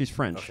French. one that- She's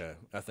French. Okay,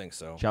 I think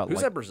so. Shout, Who's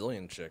like- that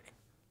Brazilian chick?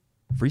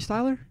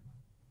 Freestyler?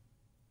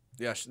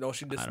 Yeah, she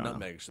did I don't know.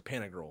 Nutmeg. She's a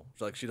Pana girl.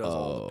 She does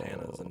all the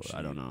Panas, and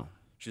I don't know.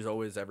 She's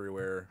always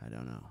everywhere. I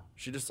don't know.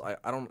 She just, I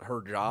don't.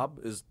 Her job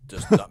is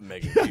just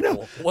nutmegging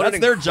people. What That's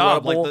an their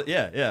job. Like, incredible-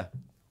 yeah.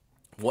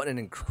 What an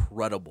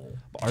incredible.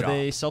 Are job.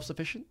 they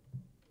self-sufficient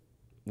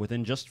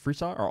within just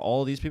freestyle? Are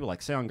all of these people like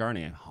Seon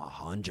Garnier?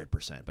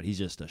 100%, but he's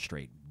just a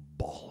straight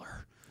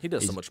baller. He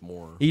does so much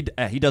more. He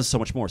does so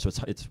much more. So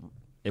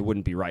it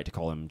wouldn't be right to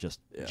call him just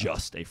a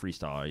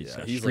freestyler. He's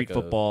got he's street like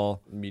a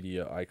football.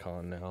 media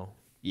icon now.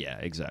 Yeah,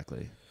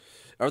 exactly.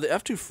 Are the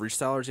F2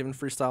 freestylers even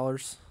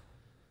freestylers?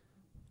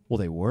 Well,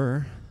 they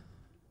were.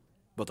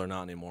 But they're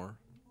not anymore.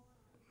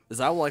 Is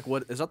that like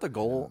what? Is that the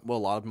goal? Well, a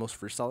lot of most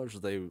freestylers is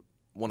they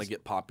want to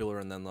get popular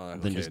and then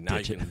like, Then okay, just now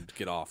ditch you it. can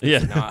get off. Yeah.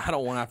 Now I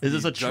don't want to have to Is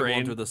this be a juggling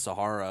train? through the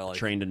Sahara. Like,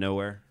 Trained to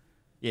nowhere.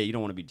 Yeah, you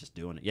don't want to be just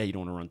doing it. Yeah, you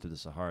don't want to run through the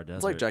Sahara Desert.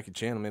 it's like Jackie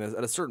Chan. I mean,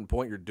 at a certain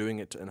point, you're doing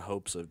it in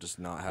hopes of just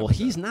not having. Well,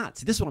 he's not.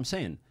 See, this is what I'm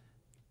saying.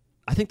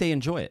 I think they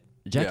enjoy it.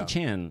 Jackie Yeah.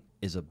 Chan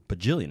is a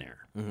bajillionaire.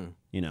 Mm-hmm.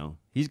 You know,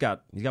 he's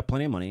got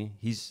plenty of money.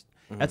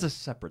 That's a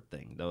separate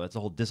thing, though. That's a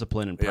whole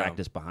discipline and Yeah.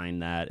 practice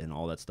behind that and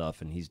all that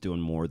stuff. And he's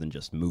doing more than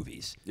just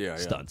movies, Yeah, yeah.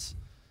 stunts.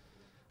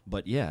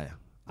 But yeah,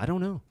 I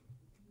don't know.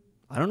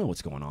 I don't know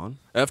what's going on.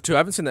 F2. I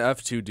haven't seen the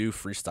F2 do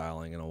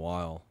freestyling in a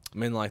while. I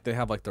mean, like they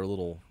have like their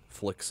little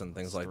flicks and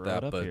things like Throw that.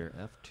 it up But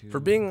here.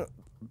 F2.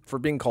 for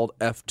being called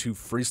F2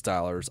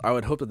 freestylers, I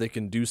would hope that they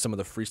can do some of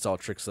the freestyle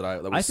tricks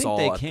that we I think saw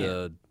they at can.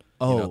 the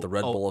at the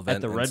Red Oh, Bull at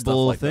event the and Red stuff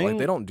Bull like that. Like thing?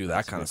 they don't do that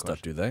That's a kind good of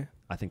stuff, do question. they?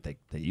 I think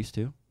they used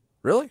to.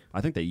 Really?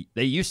 I think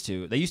they used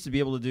to. They used to be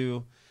able to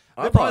do.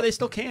 I Probably thought- they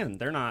still can.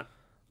 They're not.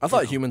 I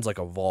thought humans like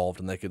evolved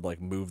and they could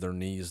like move their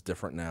knees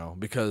different now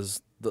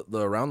because the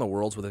around the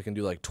worlds where they can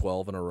do like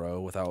 12 in a row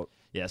without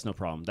Yeah, it's no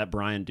problem. That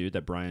Brian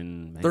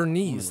their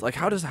knees. Like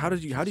how do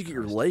you get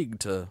your leg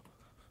to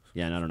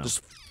Yeah, and I don't know.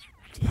 just?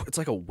 It's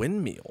like a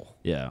windmill.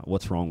 Yeah,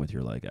 what's wrong with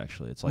your leg?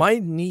 Actually, it's like My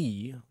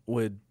knee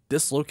would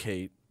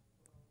dislocate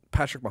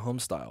Patrick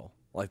Mahomes style.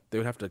 Like they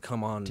would have to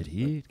come on. Did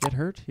he get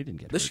hurt? He didn't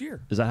get This hurt.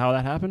 year? Is that how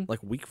that happened?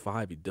 Like week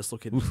 5, he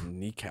dislocated his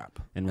kneecap,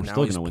 And we're now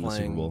still he's gonna win the Super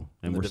playing Bowl.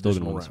 And in the we're still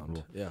gonna divisional win the Super round.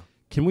 Bowl. Yeah.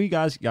 Can we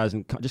guys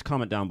just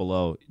comment down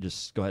below?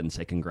 Just go ahead and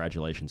say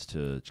congratulations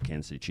to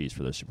Kansas City Chiefs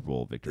for their Super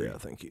Bowl victory. Yeah,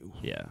 thank you.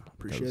 Yeah,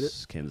 Appreciate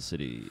because Kansas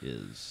City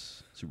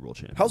is Super Bowl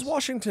champions. How's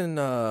Washington?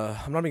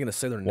 I'm not even gonna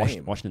say their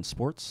name. Washington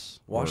Sports?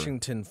 Or-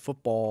 Washington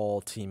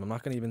football team. I'm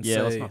not gonna even Yeah,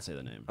 say. let's not say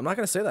the name. I'm not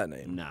gonna say that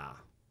name. Nah,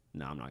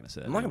 I'm not gonna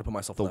say that. I'm not name. gonna put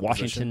myself The in that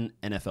Washington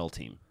NFL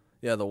team.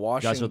 Yeah, the You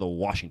Washington. guys are the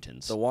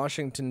Washingtons. the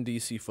Washington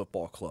D.C.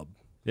 Football Club.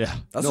 yeah,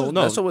 That's no, what,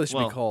 no. that's what it should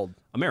well, be called.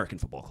 American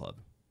Football Club.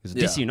 Because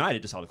Yeah. DC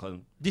United just held a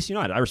club. DC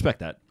United, I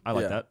respect that. I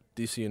like Yeah, that.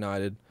 D.C.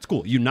 United. It's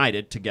cool.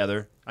 United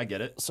together. I get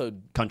it. So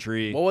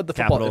Country. what would the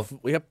capital, football?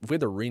 If we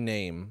had to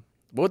rename,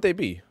 what would they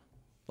be?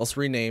 Let's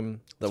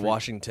rename the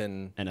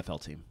Washington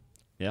NFL team.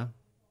 Yeah.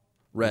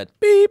 Red.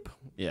 Beep.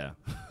 Yeah.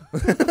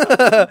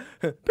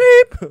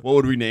 Beep. What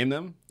would we name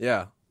them?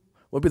 Yeah.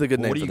 What would be the good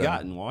Well, name? what do for you them?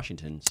 got in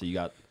Washington? So you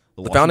got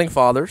The Founding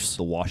Fathers.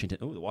 the Washington.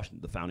 Oh,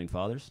 the Founding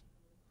Fathers.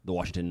 The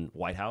Washington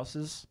White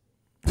Houses.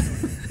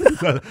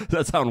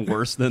 That sounds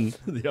worse than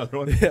the other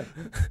one.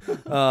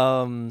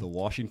 The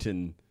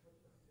Washington.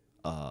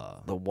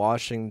 The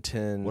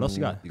Washington. What else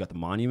you got? You got the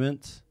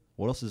monument.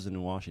 What else is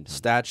in Washington?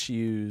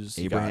 Statues.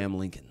 you got Abraham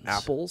Lincoln's.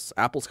 Apples.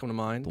 Apples come to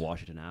mind. The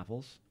Washington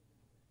Apples.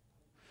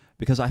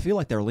 Because I feel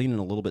like they're leaning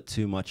a little bit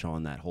too much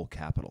on that whole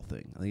Capitol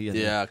thing. I think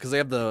Yeah, because they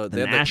have the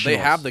They're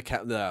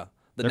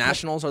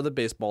Nationals are the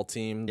baseball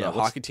team. The Yeah, what's-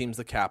 hockey team's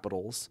the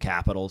Capitals.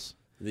 Capitals.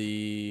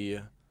 The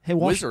Hey,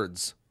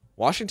 Wizards.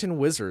 Washington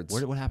Wizards.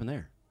 What happened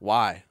there?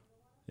 Why?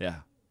 Yeah.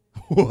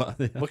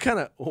 What kind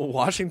of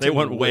Washington? They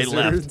went way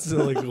Wizards?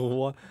 Like,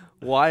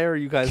 why are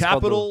you guys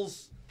called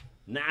Capitals,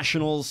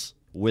 Nationals,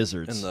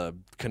 Wizards. and the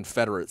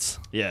Confederates?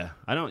 Yeah,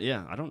 I don't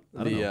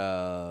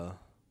know.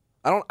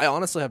 I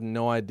honestly have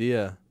no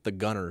idea. The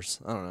Gunners.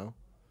 I don't know.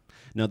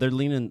 No, they're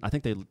leaning. I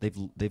think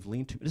they've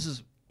leaned to.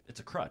 It's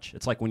a crutch.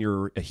 It's like when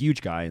you're a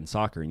huge guy in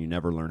soccer and you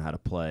never learn how to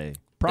play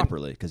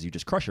properly because you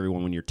just crush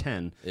everyone when you're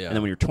 10, Yeah. and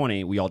then when you're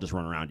 20, we all just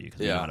run around you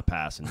because we know Yeah. how to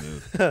pass and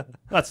move.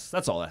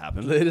 that's all that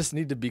happened. They just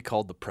need to be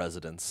called the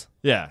Presidents,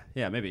 Yeah,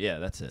 maybe. Yeah,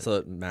 that's it. so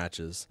it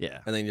matches. Yeah.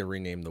 and then you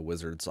rename the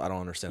Wizards. I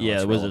don't understand. How Yeah,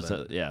 that's the Wizards.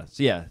 relevant.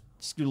 So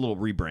just do a little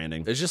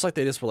rebranding. It's just like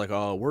they just were like,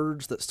 oh,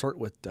 words that start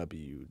with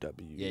W.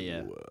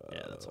 Yeah.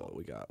 Yeah, that's all.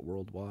 We got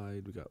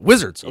worldwide. We got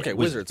Wizards. Okay,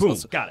 Wizards. Wizards. Boom,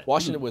 Let's- got it.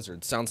 Washington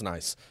Wizards. Sounds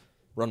nice.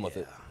 Run with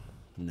it.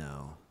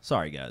 No,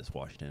 sorry guys,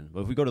 Washington.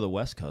 But if we go to the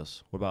West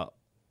Coast, what about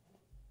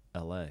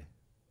L.A.?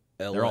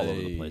 They're all over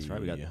the place, right?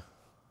 We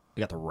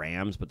got the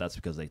Rams, but that's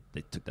because they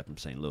took that from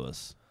St.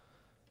 Louis.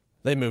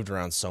 They moved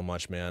around so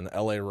much, man.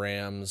 L.A.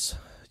 Rams.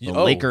 The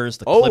Lakers,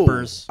 the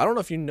Clippers. I don't know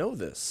if you know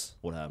this.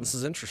 What happened? This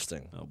is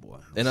interesting. Oh boy,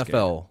 I'm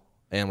NFL,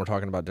 and we're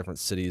talking about different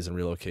cities and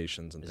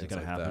relocations and Is things it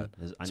gonna like happen?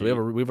 that. So we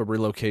have a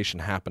relocation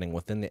happening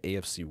within the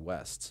AFC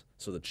West,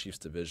 so the Chiefs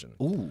division.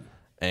 scared. Ooh,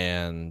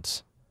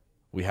 And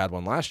we had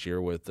one last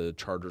year with the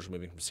Chargers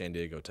moving from San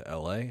Diego to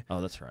LA.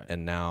 oh that's right.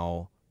 And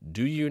now,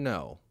 do you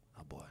know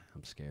Oh boy,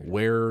 I'm scared.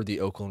 where the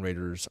Oakland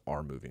Raiders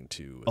are moving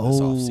to this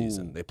Oh.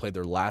 offseason? They played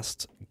their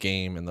last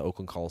game in the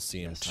Oakland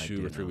Coliseum Yes, I 2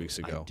 do or 3 know. weeks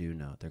ago. I do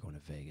know they're going to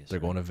Vegas. They're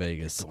right? going to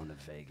Vegas. They're going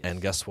to Vegas.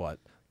 And guess what?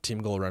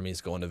 Team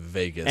Golaremi's going to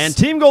Vegas. And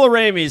Team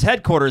Golaremi's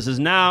headquarters is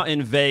now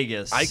in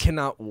Vegas. I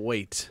cannot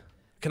wait.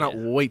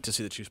 Wait to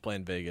see the Chiefs play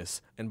in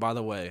Vegas. And by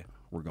the way,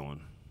 We're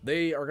going.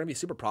 they are going to be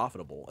super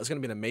profitable. It's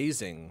going to be an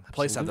amazing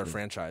place to have their Absolutely.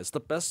 franchise.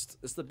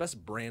 It's the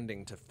best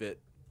branding to fit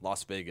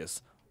Las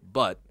Vegas,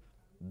 but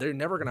they're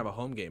never going to have a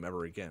home game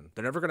ever again.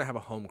 They're never going to have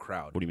a home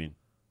crowd. What do you mean?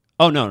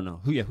 Oh no.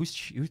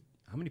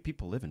 How many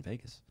people live in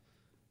Vegas?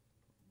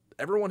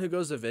 Everyone who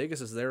goes to Vegas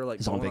is there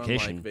like Is on going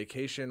vacation. like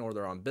vacation, or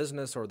they're on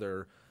business, or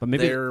they're But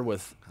maybe- there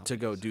to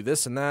go do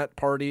this and that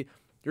party.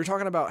 You're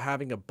talking about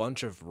having a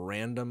bunch of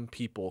random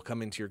people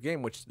come into your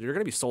game, which you're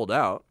going to be sold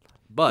out.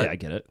 But Yeah, I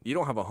get it. You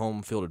don't have a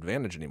home field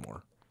advantage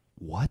anymore.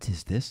 What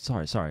is this?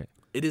 Sorry.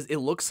 It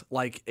looks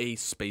like a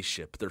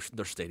spaceship.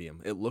 Their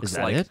stadium. It looks Is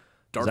that like it?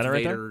 Darth that it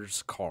right there?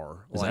 Vader's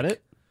car. Is that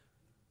it?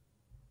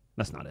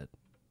 That's not it.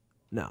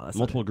 No, that's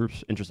Multiple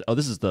groups interested. Oh,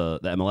 this is the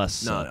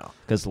MLS. No.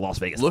 Because the Las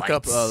Vegas. Look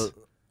Lights. up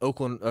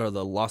Oakland or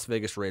the Las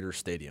Vegas Raiders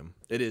stadium.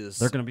 It is.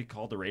 They're going to be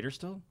called the Raiders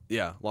still.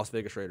 Yeah, Las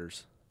Vegas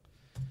Raiders.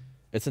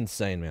 It's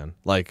insane, man.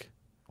 Like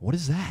What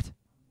is that?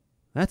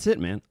 That's it,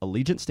 man.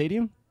 Allegiant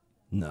Stadium?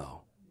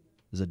 No.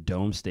 There's a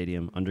dome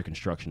stadium under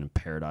construction in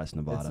Paradise,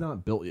 Nevada. It's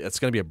not built yet. It's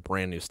going to be a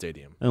brand new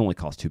stadium. It only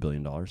costs $2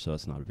 billion, so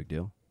it's not a big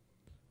deal.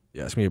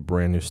 Yeah, it's going to be a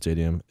brand new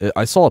stadium.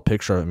 I saw a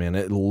picture of it, man.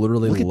 It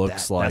literally Look at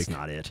looks that. like... That's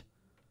not it.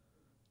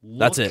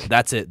 That's Look it.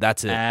 That's it.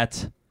 That's it.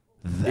 at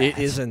that. It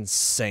is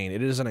insane.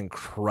 It is an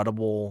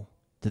incredible...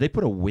 Did they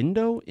put a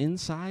window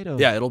inside of?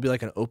 Yeah, it'll be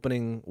like an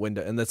opening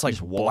window, and it's like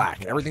Just walk- black.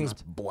 walk Everything's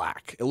nuts.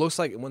 black. It looks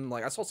like when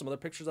I saw some other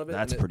pictures of it.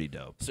 That's and pretty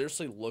dope. It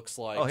seriously looks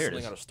like Oh, here it something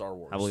is. out of Star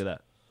Wars. Have a look at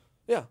that.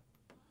 Yeah,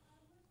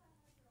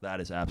 That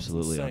is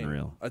absolutely insane.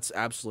 unreal. It's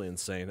absolutely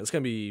insane. It's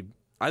gonna be.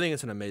 I think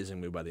it's an amazing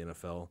move by the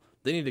NFL.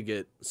 They need to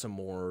get some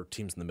more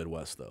teams in the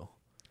Midwest, though.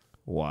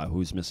 Why?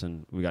 Who's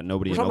missing? We got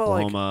nobody We're in talking about,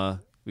 like,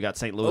 Oklahoma. We got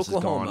St. Louis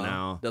Oklahoma is gone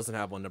now. doesn't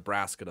have one.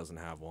 Nebraska doesn't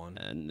have one.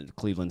 And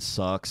Cleveland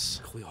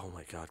sucks. Oh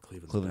my God,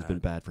 Cleveland's been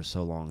bad for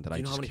so long that Do I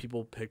you know just how many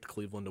people picked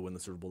Cleveland to win the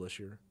Super Bowl this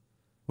year?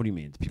 What do you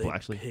mean? People They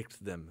actually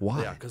picked them.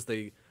 Why? Yeah, because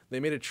they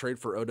made a trade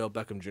for Odell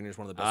Beckham Jr. as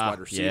one of the best Ah, wide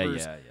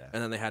receivers. yeah.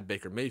 And then they had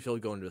Baker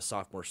Mayfield go into his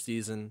sophomore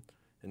season,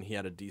 and he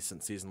had a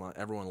decent season.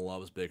 Everyone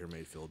loves Baker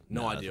Mayfield.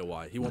 No idea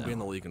why. He won't be in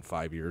the league in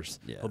 5 years.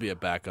 Yeah. He'll be a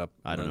backup.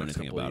 I don't in know the next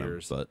anything couple about of him,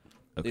 years. but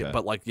okay. Yeah,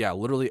 but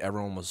literally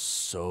everyone was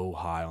so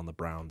high on the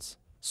Browns,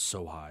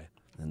 so high.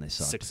 and they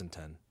sucked.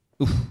 6-10.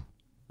 That's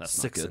not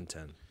 6 good. and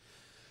 10.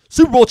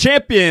 Super Bowl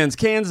champions,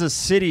 Kansas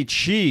City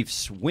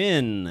Chiefs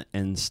win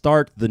and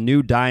start the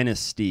new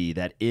dynasty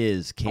that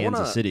is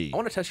Kansas City. I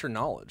want to test your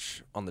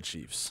knowledge on the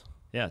Chiefs.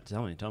 Yeah,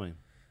 tell me.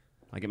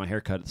 I get my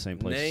hair cut at the same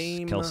place.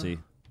 Name Kelsey.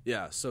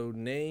 Yeah. So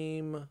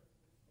name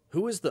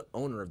who is the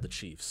owner of the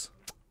Chiefs?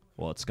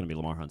 Well, it's going to be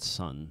Lamar Hunt's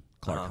son,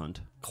 Clark Uh-huh.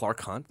 Hunt. Clark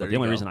Hunt. But There the you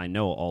only go. reason I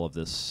know all of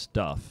this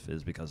stuff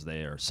is because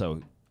they are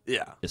so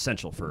Yeah.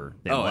 essential for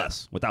the Oh,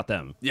 MLS. Without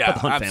them, Yeah, without the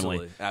Hunt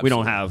absolutely, family, we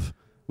don't have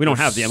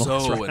the MLS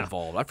so right now.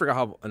 involved. I forgot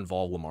how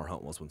involved Lamar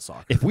Hunt was with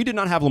soccer. If we did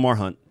not have Lamar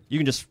Hunt, you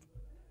can just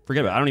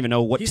forget about it. I don't even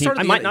know what he team. started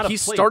I the, might not have he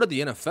played. started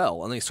the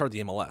NFL and then he started the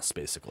MLS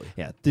basically.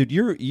 Yeah, dude,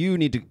 you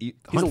need to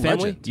Hunt a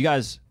family. legend. You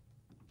guys,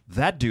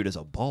 that dude is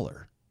a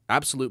baller.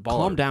 Absolute baller.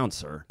 Calm down,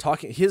 sir.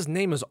 His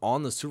name is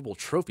on the Super Bowl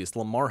trophy. It's the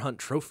Lamar Hunt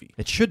Trophy.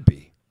 It should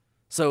be.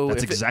 So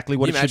That's if exactly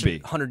what you it should imagine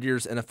be. 100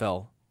 years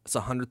NFL. It's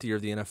the 100th year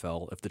of the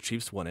NFL. If the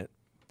Chiefs win it,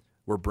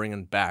 we're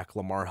bringing back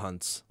Lamar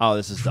Hunt's Oh,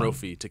 this is dumb.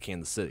 trophy to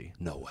Kansas City.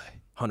 No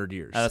way. 100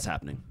 years. That's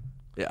happening.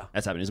 Yeah.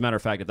 That's happening. As a matter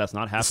of fact, if that's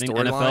not happening,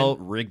 storyline- NFL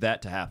rig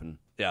that to happen.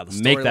 Yeah,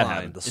 the Make that storyline.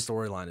 happen. The It's-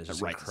 storyline is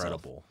just writes itself.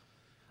 incredible.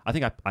 I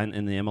think I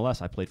in the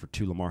MLS I played for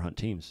 2 Lamar Hunt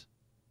teams.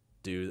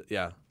 Dude,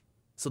 yeah.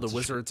 So the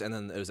Wizards and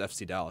then it was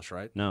FC Dallas,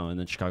 right? No, and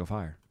then Chicago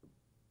Fire.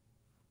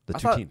 The I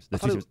two thought- teams. I The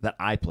thought two it- teams that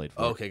I played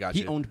for. Okay, gotcha.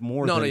 He owned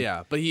more No, than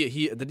yeah, but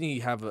he didn't he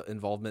have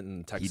involvement in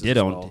he Texas? did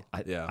as own. well?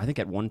 I think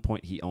at one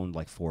point he owned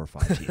like 4 or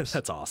 5 teams.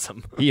 That's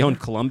awesome. He owned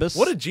Columbus.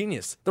 What a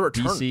genius! The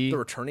return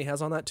DC. he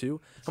has on that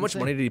too. How much insane.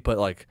 money did he put?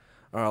 Like,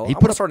 I'm He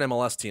gonna put up- start an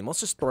MLS team. Let's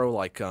just throw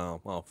like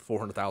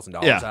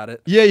 $400,000 yeah. at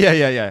it.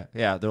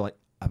 Yeah. They're like,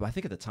 I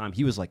think at the time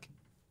he was like,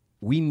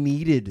 we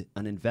needed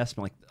an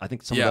investment. Like I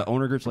think some Yeah. of the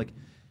owner groups like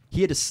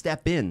he had to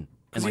step in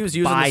 'Cause and he like, was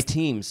using buy this-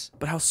 teams.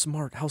 But how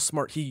smart! How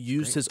smart! He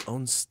used his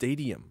own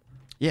stadium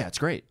Yeah, it's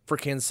great. for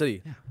Kansas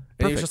City, and he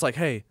perfect. was just like,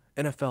 "Hey,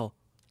 NFL,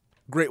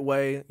 great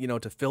way,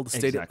 to fill the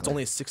stadium. It's Exactly.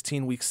 only a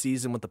 16-week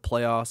season with the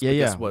playoffs. Yeah, but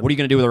yeah. Guess what? What are you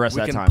gonna do with the rest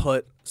we of that can time?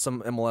 put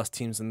some MLS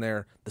teams in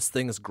there. This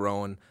thing is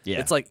growing. Yeah.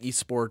 It's like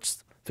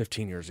esports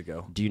 15 years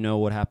ago. Do you know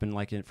what happened?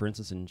 Like for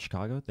instance, in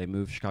Chicago, they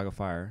moved Chicago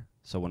Fire.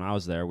 So when I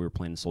was there, we were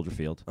playing in Soldier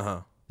Field.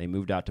 They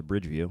moved out to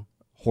Bridgeview.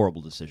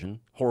 Horrible decision.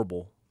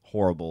 Horrible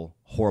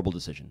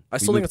decision. I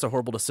still think it's a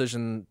horrible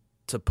decision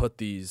to put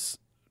these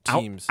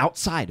teams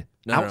outside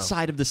No.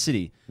 of the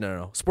city.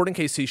 No. Sporting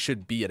KC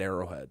should be at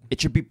Arrowhead.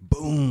 It should be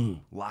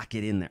boom, lock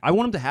it in there. I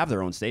want them to have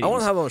their own stadium. want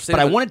them to have their own but stadium,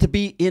 I but want it to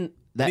be in It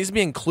that. needs to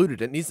be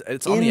included.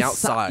 It's on the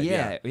outside.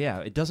 Yeah.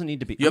 It doesn't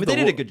need to be. You have they the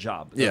did a wo- good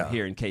job Yeah.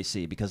 here in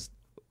KC because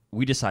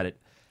we decided.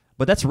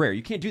 But that's rare.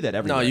 You can't do that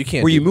everywhere. you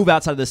can't Where do you that. move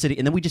outside of the city,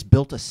 and then we just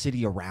built a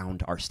city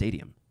around our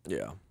stadium.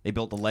 Yeah. They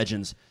built the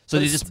Legends. So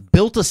they it's- just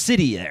built a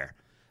city there.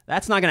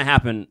 That's not going to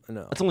happen.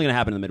 No. That's only going to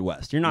happen in the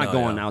Midwest. You're not No,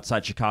 going yeah.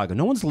 outside Chicago.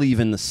 No one's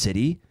leaving the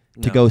city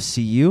to No. go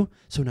see you.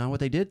 So now what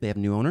they did, they have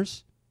new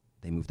owners.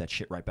 They moved that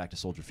shit right back to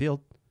Soldier Field.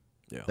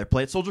 Yeah. They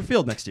play at Soldier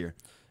Field next year.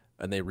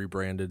 And they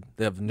rebranded.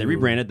 They have They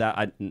rebranded that.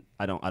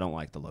 I don't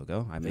like the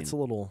logo. I mean, It's a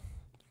little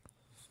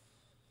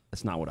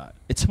it's not what I.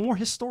 It's more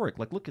historic.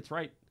 Like, look, it's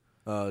right.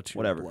 to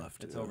Whatever.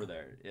 left. It's over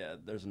there. Yeah,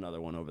 there's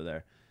another one over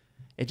there.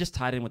 It just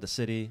tied in with the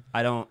city.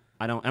 I'm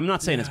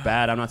not saying it's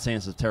bad. I'm not saying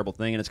it's a terrible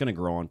thing, and it's going to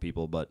grow on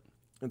people. But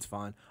It's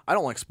fine. I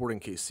don't like Sporting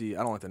KC.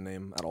 I don't like the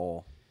name at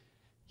all.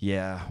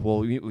 yeah, well,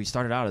 we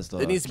started out as the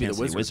It needs to be the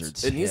Kansas City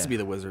Wizards. It needs Yeah. to be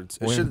the Wizards.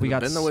 It Well, should we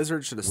have got been the s-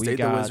 Wizards. Should have we stayed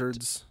the got-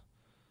 Wizards.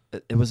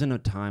 It was in a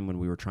time when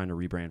we were trying to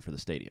rebrand for the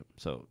stadium,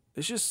 so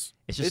It's just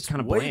kind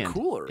of way bland.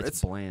 cooler.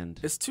 It's bland.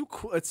 It's too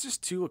cool. It's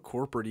just too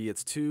corporate-y.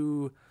 It's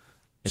too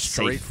It's safe.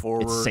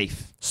 straightforward. It's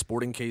safe.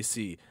 Sporting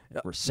KC.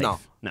 We're safe. No.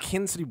 No.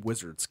 Kansas City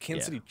Wizards.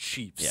 Kansas Yeah. City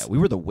Chiefs. Yeah, we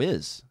were the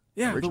Wiz.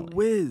 Yeah, the originally.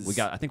 Wiz.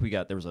 I think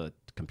there was a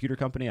computer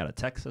company out of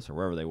Texas or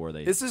wherever they were.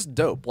 It's just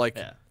dope. Like,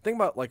 Yeah. think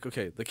about, like,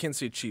 okay, the Kansas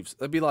City Chiefs.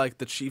 That'd be like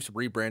the Chiefs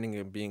rebranding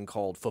and being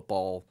called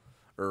football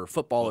or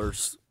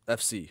Footballers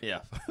FC.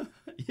 Yeah.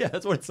 Yeah,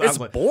 that's what it sounds It's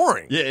like.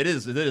 boring. Yeah, it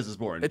is. It is. It's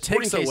boring. It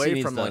Sporting takes KC away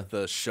needs from to- like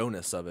the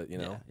showness of it, you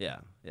know. Yeah,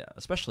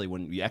 especially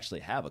when we actually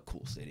have a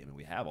cool stadium and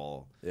we have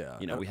all, Yeah.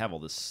 we have all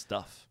this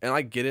stuff. And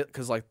I get it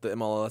because like the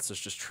MLS is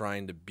just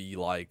trying to be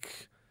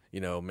like,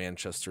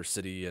 Manchester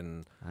City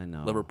and I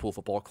know. Liverpool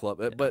Football Club,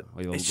 but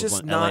We it's want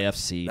just not.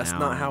 LAFC That's now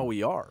not how and-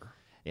 we are.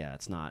 Yeah,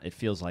 it's not. It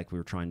feels like we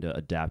were trying to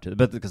adapt to it,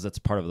 but because that's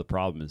part of the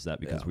problem is that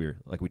because Yeah. we're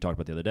like we talked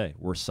about the other day,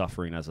 we're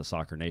suffering as a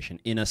soccer nation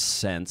in a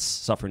sense,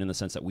 suffering in the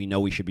sense that we know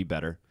we should be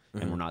better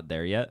and we're not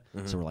there yet.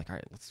 So we're like, all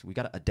right, we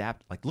got to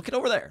adapt. Like, look it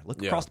over there.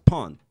 Look Yeah. across the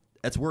pond.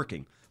 That's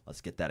working.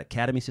 Let's get that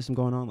academy system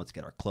going on. Let's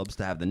get our clubs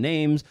to have the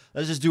names.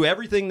 Let's just do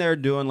everything they're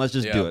doing. Let's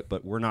just do Yeah. it.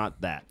 But we're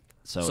not that.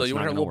 So, So it's you not want to hear a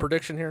gonna little work.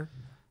 prediction here?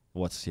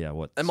 What?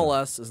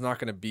 MLS is not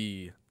going to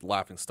be the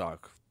laughing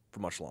stock for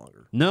much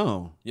longer.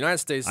 No, United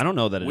States. I don't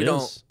know that it we is.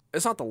 don't.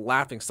 It's not the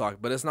laughing stock,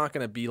 but it's not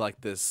going to be like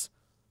this.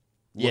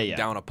 Yeah.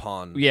 Down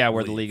upon. Yeah,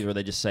 where the league where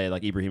they just say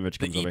like Ibrahimovic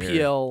the comes over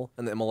here. EPL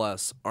and the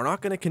MLS are not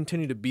going to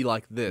continue to be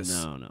like this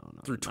No.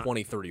 through not-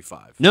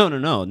 2035.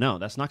 No.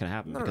 That's not going to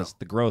happen No. because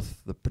the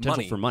growth, the potential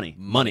Money. for money.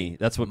 Money.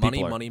 That's what money,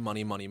 people are.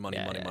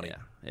 money.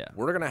 Yeah.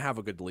 We're going to have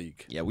a good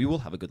league. Yeah, we will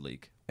have a good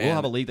league. We'll And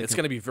have a league that it's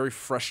going to be very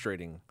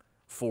frustrating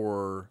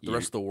for the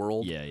rest of the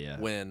world. Yeah.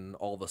 When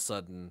all of a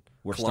sudden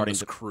We're starting Columbus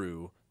to-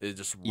 Crew it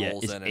just yeah,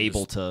 rolls is in and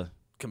able just to.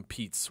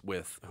 competes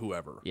with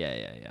whoever.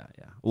 Yeah.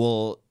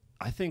 Well,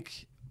 I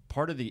think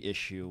part of the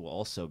issue will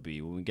also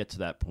be when we get to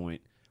that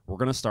point, we're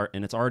going to start,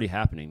 and it's already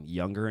happening.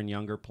 Younger and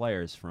younger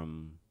players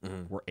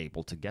we're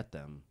able to get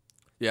them.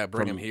 Yeah,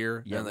 bring From- them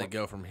here, yeah, and they well-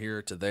 go from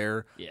here to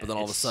there. Yeah, but then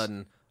all of a it's-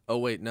 sudden, oh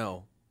wait,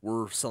 no,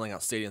 we're selling out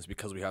stadiums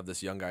because we have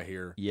this young guy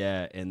here.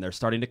 Yeah, and they're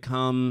starting to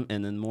come,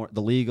 and then more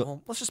the league.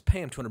 Well, let's just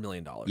pay him $200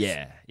 million.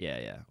 Yeah.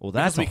 Well,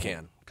 that's we a whole-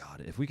 can.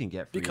 God, if we can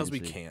get free because we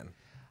agency- can.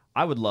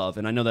 I would love,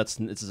 and I know this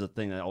is a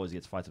thing that always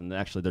gets fights. And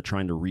actually, they're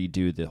trying to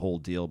redo the whole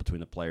deal between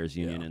the players'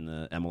 union Yeah. and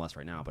the MLS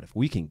right now. But if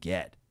we can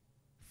get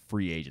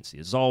free agency,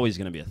 it's always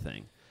going to be a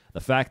thing. The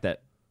fact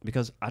that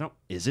because I don't,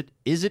 is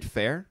it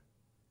fair?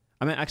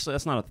 I mean, actually,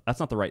 that's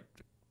not the right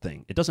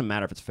thing. It doesn't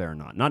matter if it's fair or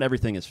not. Not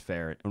everything is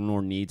fair,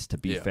 nor needs to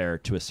be Yeah. fair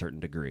to a certain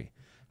degree.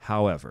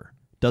 However,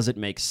 does it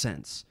make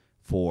sense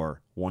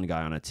for one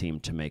guy on a team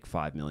to make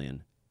 $5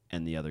 million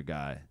and the other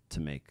guy to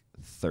make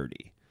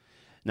 30?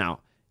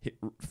 Now,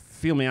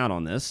 feel me out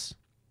on this.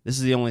 This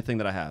is the only thing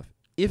that I have.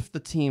 If the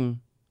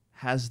team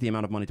has the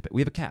amount of money to pay, we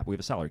have a cap. We have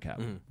a salary cap.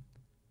 Mhm.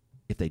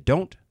 If they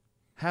don't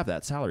have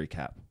that salary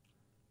cap,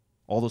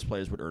 all those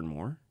players would earn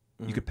more.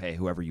 You could pay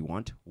whoever you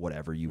want,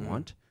 whatever you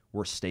want.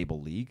 We're a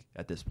stable league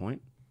at this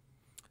point.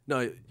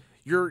 No,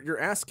 you're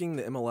asking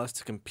the MLS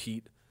to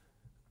compete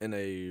in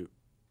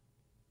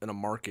a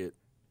market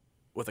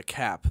with a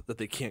cap that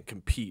they can't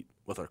compete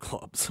with our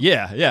clubs.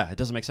 Yeah, it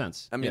doesn't make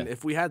sense. I mean, yeah.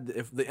 if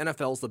the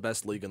NFL is the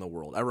best league in the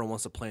world, everyone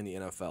wants to play in the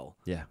NFL.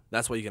 yeah,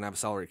 That's why you can have a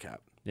salary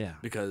cap yeah,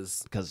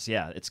 because because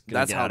it's gonna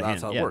that's get how out of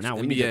hand. it Yeah, works. now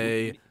we need to-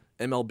 NBA,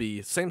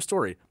 MLB, same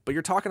story. But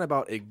you're talking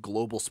about a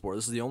global sport.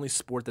 This is the only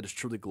sport that is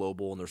truly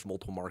global, and there's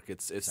multiple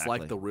markets. It's Exactly.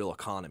 like the real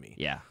economy.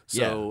 Yeah.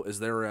 So, do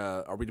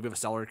we have a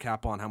salary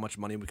cap on how much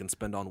money we can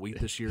spend on wheat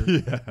this year?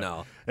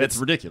 No, It's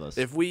ridiculous.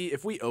 If we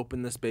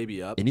open this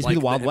baby up, It needs to be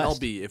like the Wild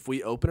West. MLB, if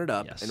we open it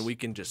up Yes. and we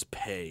can just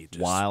pay,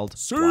 just Wild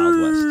West.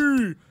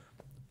 Wild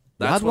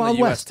That's when Wild the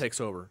U.S. West.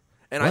 takes over.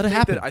 And Let it I think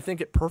happen. I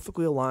think it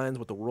perfectly aligns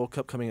with the World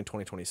Cup coming in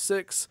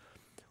 2026.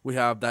 We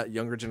have that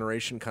younger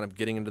generation kind of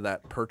getting into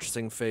that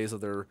purchasing phase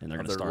of their And they're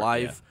of gonna their start,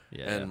 life,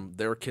 yeah, and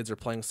their kids are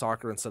playing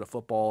soccer instead of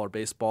football or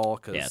baseball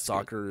because Yeah, it's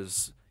soccer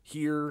is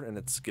here and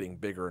it's getting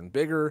bigger and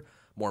bigger.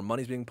 More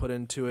money's being put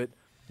into it.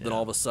 Then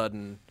all of a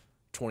sudden,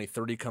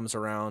 2030 comes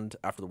around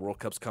after the World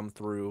Cups come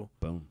through,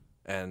 Boom.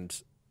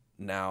 and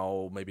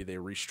now maybe they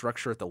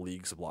restructure it. The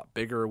league's a lot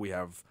bigger. We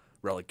have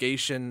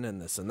relegation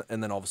and this, and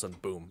then all of a sudden,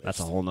 boom! That's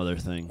a whole nother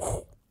thing.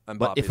 And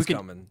But if Mbappe's we could-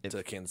 coming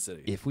to Kansas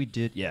City. If we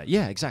did,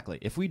 yeah, exactly.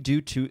 If we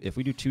do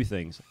two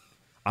things,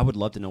 I would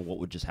love to know what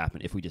would just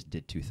happen if we just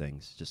did two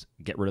things. Just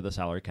get rid of the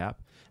salary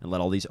cap and let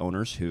all these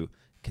owners who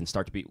can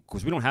start to be,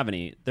 because we don't have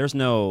any. There's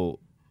no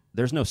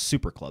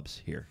super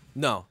clubs here.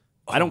 No,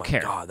 I don't my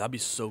care. God, that'd be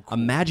so cool.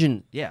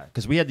 Imagine, yeah,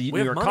 because we had the We New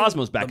have York money.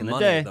 Cosmos back in the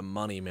money, day. The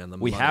money, man.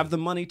 We have the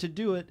money to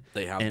do it.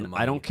 They have and the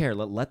I don't money. care.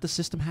 Let the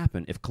system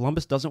happen. If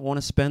Columbus doesn't want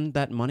to spend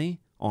that money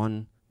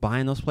on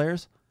buying those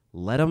players,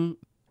 let them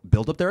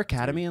build up their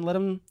academy and let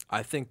them.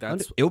 I think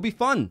that's It'll be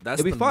fun. that's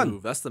It'll be the fun.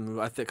 move. That's the move.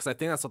 I think because I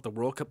think that's what the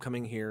World Cup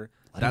coming here.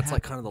 Let it That's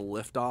like happen. kind of the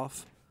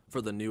liftoff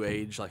for the new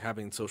age, like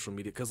having social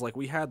media. Because like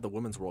we had the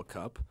Women's World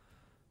Cup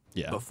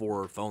Yeah.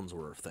 before phones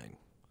were a thing.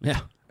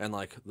 Yeah. And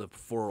like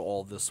before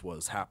all this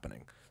was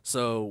happening.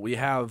 So we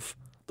have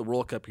the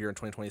World Cup here in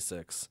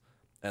 2026,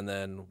 and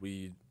then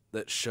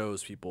that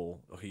shows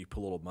people, okay, you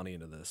put a little money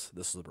into this.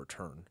 This is the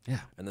return. Yeah.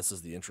 And this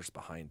is the interest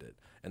behind it.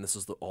 And this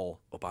is oh,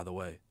 by the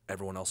way,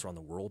 everyone else around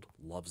the world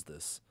loves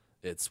this.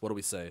 It's, what do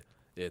we say?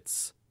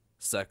 It's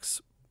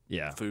sex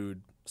Yeah.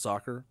 food,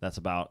 soccer. That's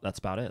about it.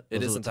 It Those are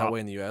the isn't that top- way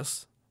in the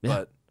U.S., Yeah.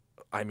 but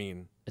I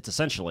mean, It's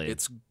essentially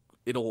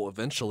it'll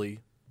eventually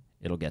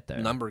it'll get there.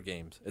 number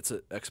games. It's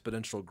an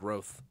exponential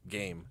growth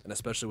game, and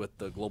especially with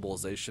the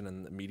globalization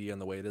and the media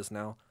and the way it is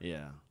now,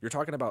 Yeah. you're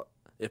talking about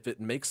if it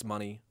makes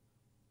money,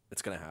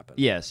 it's going to happen.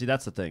 Yeah, see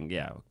that's the thing.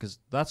 Yeah, because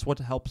that's what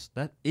helps.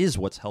 That is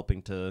what's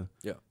helping to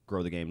Yeah.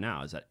 grow the game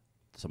now. Is that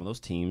some of those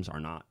teams are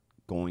not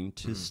going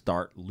Mm-hmm. to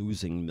start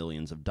losing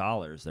millions of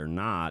dollars. They're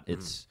not.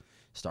 It's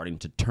starting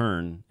to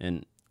turn,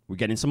 and we're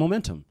getting some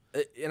momentum.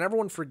 And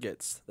everyone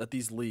forgets that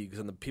these leagues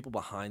and the people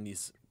behind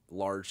these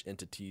large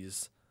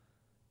entities,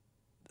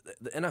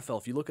 the NFL,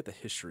 if you look at the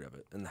history of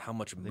it and how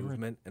much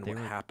movement and what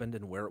happened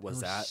and where it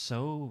was at,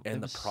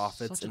 and the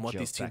profits and what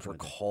these teams were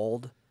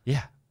called.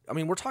 Yeah. I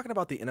mean, we're talking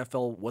about the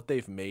NFL, what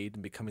they've made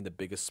and becoming the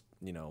biggest,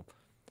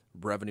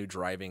 revenue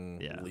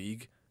driving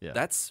league. Yeah.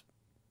 That's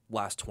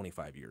last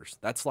 25 years.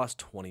 That's last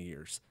 20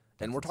 years.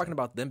 And we're talking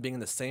about them being in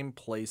the same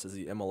place as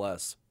the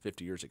MLS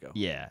 50 years ago.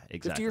 Yeah,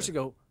 exactly. 50 years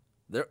ago,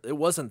 it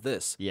wasn't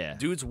this. Yeah.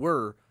 Dudes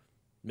were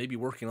maybe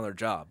working on their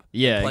job.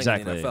 Yeah, playing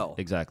exactly. In the NFL.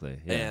 Exactly.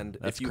 Yeah, And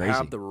that's if you crazy.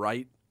 have the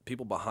right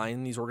people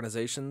behind these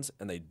organizations,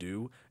 and they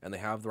do, and they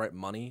have the right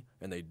money,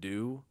 and they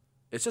do,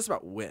 it's just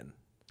about win.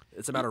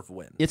 It's a matter of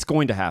win. It's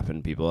going to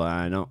happen, people.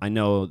 I know.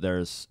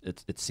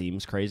 It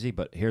seems crazy,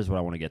 but here's what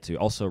I want to get to.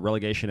 Also,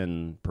 relegation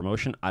and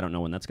promotion. I don't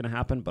know when that's going to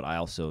happen, but I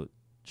also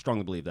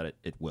strongly believe that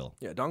it will.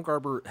 Yeah, Don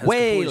Garber has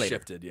Way completely later.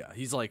 shifted. Yeah,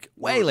 he's like,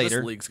 Way later.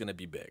 This league's going to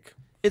be big.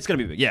 It's going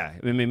to be big. Yeah.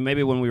 I mean,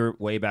 maybe when we were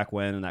way back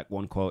when, and that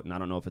one quote, and I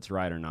don't know if it's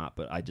right or not,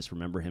 but I just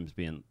remember him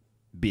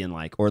being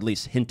like, or at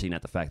least hinting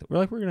at the fact that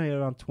we're going to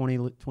get on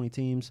 20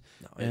 teams,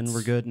 and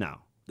we're good. No.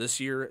 This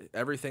year,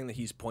 everything that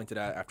he's pointed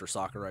at after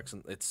Soccer X,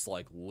 it's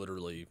like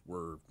literally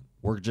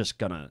We're just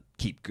going to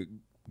keep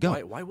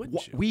going. Why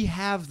wouldn't you? We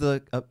have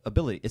the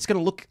ability. It's going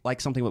to look like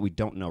something that we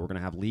don't know. We're going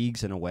to have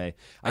leagues in a way.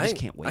 I just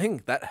can't wait. I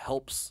think that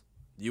helps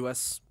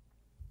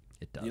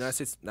It does. the United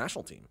States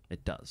national team.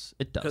 It does.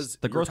 It does. Because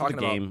The growth talking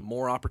of the game. about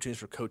more opportunities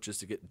for coaches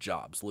to get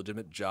jobs,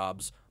 legitimate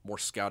jobs, more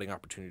scouting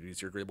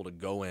opportunities. You're able to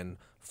go in,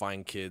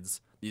 find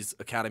kids. These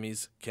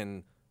academies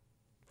can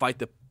fight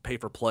the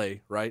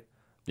pay-for-play, right?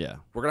 Yeah.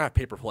 We're going to have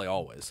pay-for-play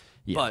always.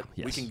 Yeah, but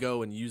we yes. can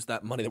go and use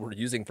that money that we're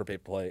using for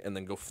pay-for-play and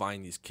then go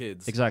find these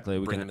kids. Exactly.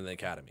 Bring them in the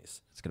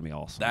academies. It's going to be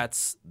awesome.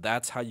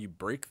 That's how you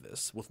break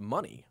this, with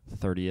money.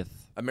 30th.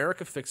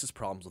 America fixes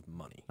problems with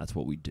money. That's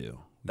what we do.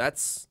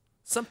 That's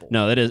simple.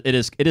 No, it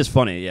is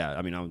funny. Yeah.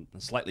 I mean, I'm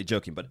slightly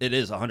joking, but it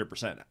is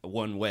 100%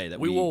 one way that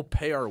we will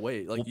pay our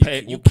way. Like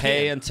we'll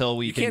pay until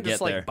we you can can't get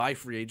just there. like buy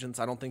free agents.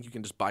 I don't think you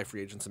can just buy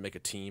free agents and make a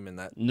team and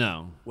that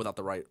No. without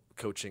the right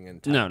coaching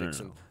and No,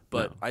 tactics. no.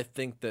 But No. I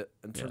think that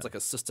in terms of like a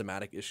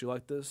systematic issue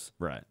like this,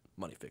 Right.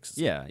 money fixes.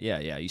 Yeah.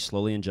 You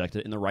slowly inject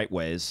it in the right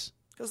ways.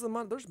 Because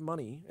there's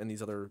money in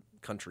these other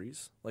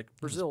countries, like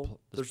Brazil.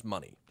 There's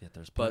money, Yeah,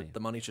 there's plenty. but the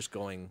money's just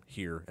going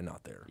here and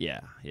not there. Yeah.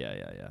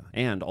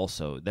 And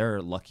also,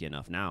 they're lucky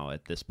enough now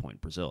at this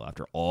point, Brazil,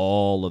 after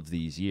all of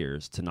these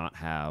years, to not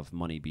have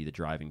money be the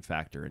driving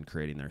factor in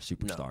creating their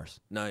superstars.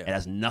 No, yeah. It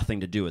has nothing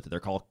to do with it. They're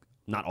called,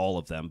 not all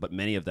of them, but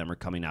many of them are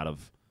coming out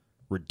of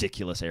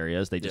ridiculous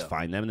areas. They just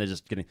find them, and they're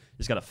just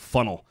got a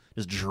funnel,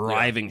 just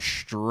driving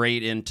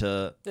straight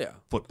into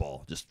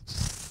football. Just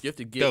You have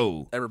to get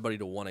go. everybody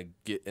to want to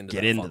get into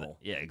Get that into funnel.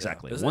 it. Yeah,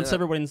 exactly. Isn't Once that-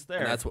 everybody's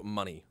there, and that's what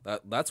money.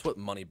 That's what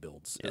money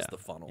builds. Is the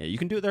funnel. Yeah, you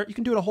can do it there. You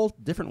can do it a whole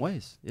different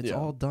ways. It's Yeah.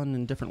 all done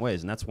in different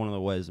ways, and that's one of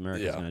the ways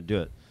America's Yeah. going to do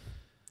it.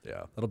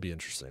 Yeah, that'll be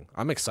interesting.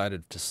 I'm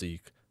excited to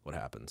see what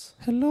happens.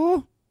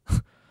 Hello?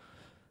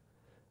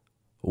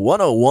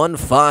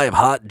 1015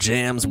 Hot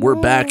Jams. We're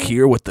back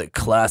here with the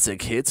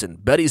classic hits,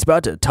 and Betty's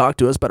about to talk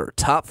to us about her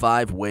top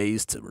 5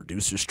 ways to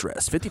reduce your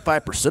stress.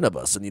 55% of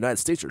us in the United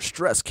States are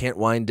stressed, can't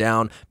wind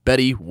down.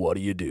 Betty, what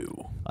do you do?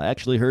 I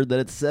actually heard that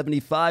it's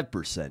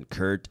 75%.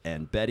 Kurt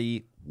and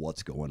Betty,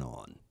 what's going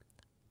on?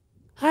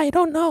 I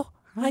don't know.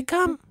 I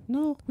come.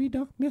 No, we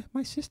don't.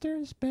 My sister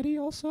is Betty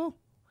also.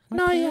 My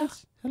No, yeah.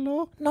 parents.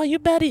 Hello? No, you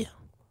Betty.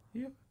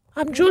 Yeah.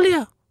 I'm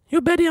Julia.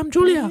 You Betty, I'm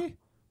Julia. Betty?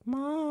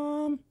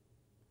 Mom.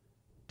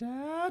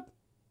 Dad.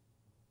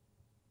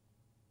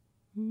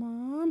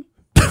 Mom.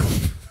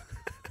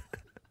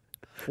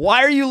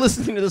 Why are you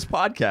listening to this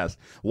podcast?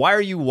 Why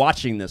are you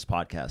watching this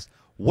podcast?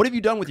 What have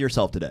you done with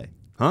yourself today?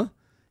 Huh?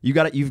 You've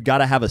got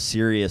to have a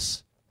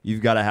serious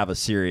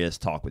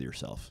talk with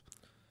yourself.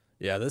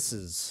 Yeah, this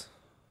is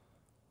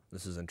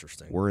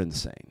interesting. We're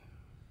insane.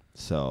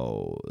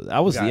 So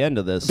that was the end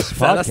of this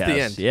podcast. That's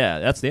the end. Yeah,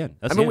 that's the end.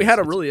 That's I the mean, end. we had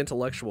a really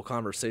intellectual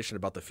conversation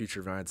about the future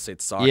of United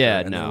States soccer.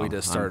 and then we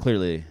just I'm started.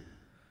 clearly,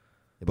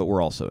 but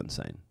we're also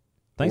insane.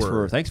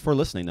 Thanks for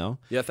listening, though.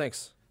 Yeah,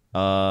 thanks.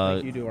 Uh,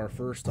 Thank you to our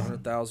first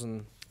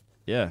 100,000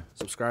 yeah,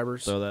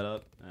 subscribers, throw that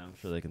up. I'm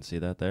sure they can see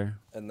that there.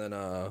 and then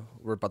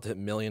we're about to hit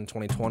million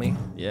 2020.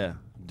 Yeah,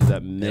 do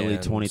that Millie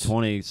And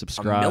 2020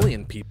 subscribe. A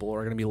million people are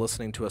going to be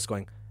listening to us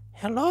going,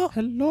 Hello.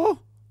 Hello?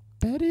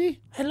 Betty?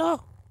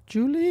 Hello.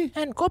 Julie?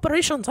 And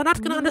corporations are not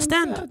going to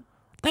understand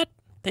that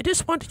they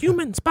just want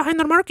humans behind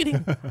their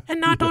marketing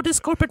and not all this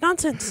corporate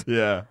nonsense.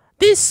 Yeah.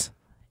 This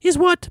is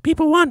what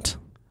people want.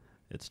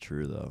 It's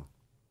true though.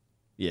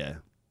 Yeah.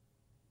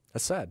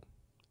 That's sad.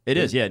 It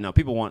is. Yeah. No,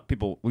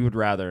 we would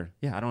rather.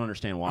 Yeah. I don't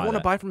understand why. I want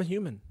to buy from a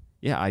human.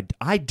 Yeah,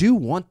 I do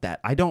want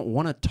that. I don't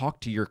want to talk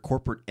to your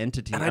corporate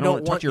entity. And I don't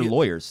want to talk to your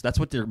lawyers. That's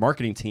what their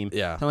marketing team.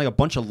 Yeah. Kind of like a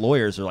bunch of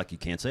lawyers are like, you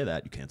can't say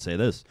that. You can't say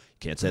this. You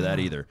can't say that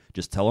either.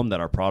 Just tell them that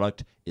our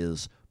product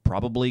is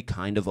probably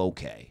kind of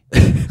okay.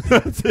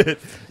 That's it.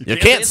 You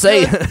can't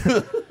say.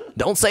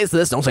 Don't say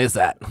this. Don't say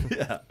that.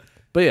 Yeah.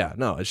 But yeah,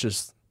 no, it's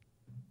just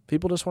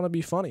people just want to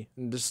be funny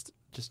and just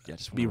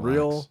be wanna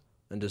real relax.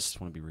 and just.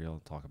 Just want to be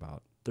real. Talk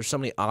about. There's so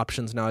many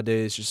options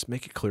nowadays. Just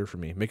make it clear for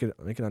me. Make it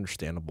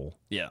understandable.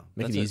 Yeah.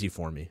 Make it easy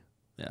for me.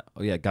 Yeah.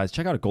 Oh yeah, guys,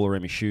 check out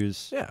Golarami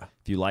shoes. Yeah.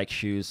 If you like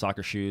shoes,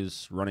 soccer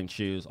shoes, running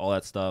shoes, all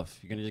that stuff,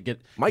 you're gonna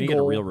get Get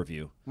a real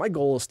review. My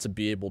goal is to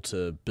be able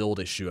to build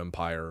a shoe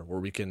empire where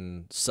we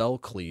can sell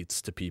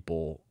cleats to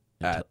people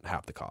at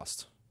half the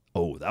cost.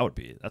 Oh,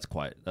 that's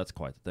quite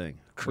the thing.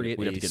 Create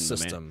We'd have a to get into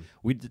system.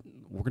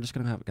 We're just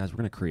gonna have guys. We're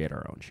gonna create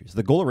our own shoes.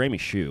 The Golarami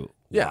shoe.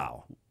 Yeah.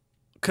 Wow.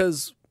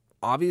 Because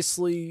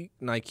obviously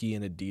Nike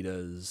and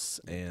Adidas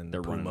and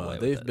They're running away Puma,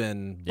 with they've it.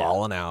 been Yeah.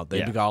 balling out.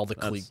 They've Yeah. got all the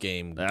That's- cleat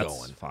game That's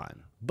going.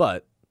 fine.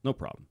 But No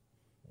problem.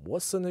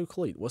 what's the new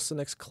cleat? What's the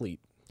next cleat?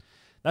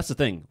 That's the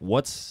thing.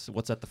 What's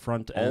at the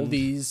front end? All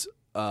these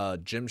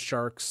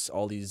Gymsharks,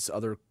 all these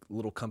other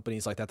little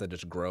companies like that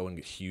just grow and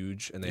get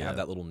huge, and they have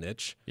that little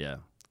niche. Yeah.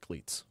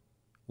 Cleats.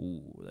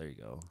 Ooh, there you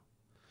go.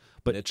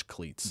 But niche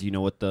cleats. Do you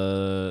know what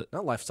the?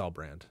 Not lifestyle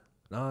brand.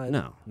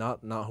 No.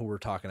 Not who we're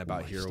talking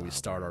about here. Where we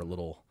start our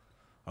little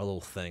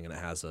thing, and it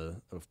has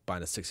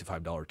buying a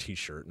 $65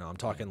 T-shirt. No, I'm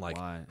talking like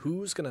why?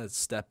 who's gonna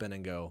step in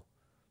and go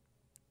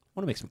I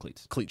want to make some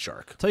cleats. Cleat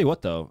Shark? Tell you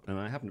what though, and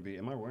I happen to be.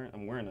 I'm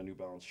wearing a New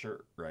Balance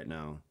shirt right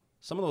now.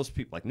 Some of those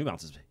people, like New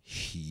Balance, is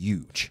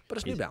huge. But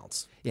it's New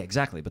Balance. Yeah,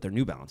 exactly. But they're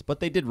New Balance. But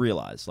they did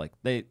realize, like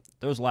New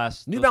those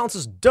Balance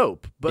is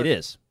dope, but it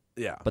is.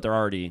 yeah. But they're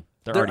already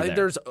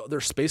there.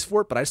 There's space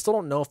for it, but I still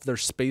don't know if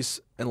there's space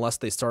unless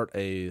they start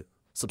a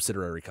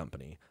subsidiary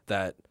company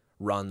that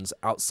runs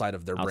outside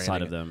of their Outside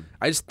branding. of them.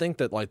 I just think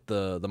that like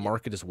the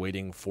market is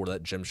waiting for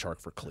that Gymshark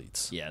for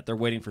cleats. Yeah, they're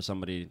waiting for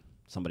somebody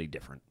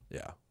different.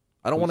 Yeah.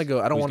 I don't want to go.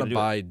 I don't who's want to gonna do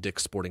buy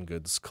Dick's Sporting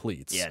Goods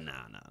cleats. Yeah, no.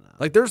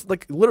 Like there's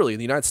like literally in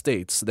the United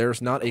States,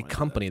 there's not a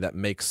company that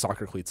makes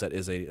soccer cleats that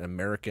is an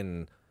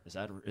American. Is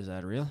that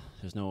real?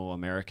 There's no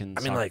American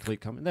mean, soccer like-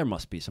 cleat company. There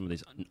must be some of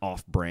these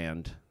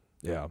off-brand.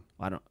 Yeah.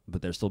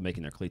 But they're still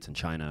making their cleats in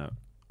China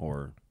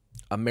or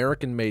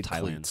American-made Thailand.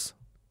 cleats.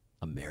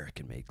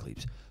 American-made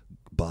cleats.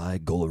 Buy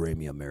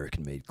Golarami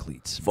American-made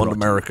cleats. Fund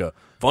America.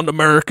 Fund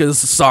America's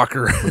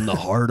soccer. From the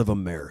heart of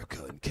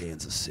America in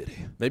Kansas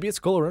City. Maybe it's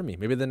Golarami.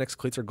 Maybe the next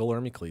cleats are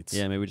Golarami cleats.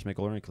 Yeah, maybe we just make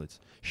Golarami cleats.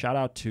 Shout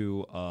out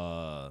to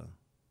I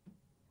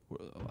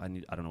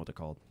don't know what they're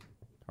called.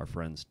 Our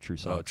friends, True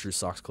Socks. Oh, True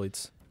Socks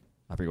cleats.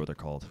 I forget what they're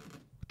called.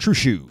 True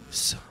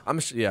Shoes. I'm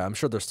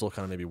sure they're still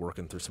kind of maybe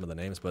working through some of the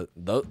names, but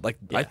I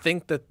Yeah.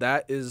 think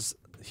that is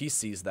he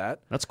sees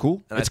that. That's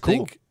cool. And It's I cool.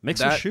 think Make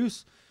some that-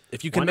 shoes.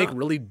 If you can Why make not?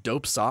 really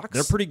dope socks,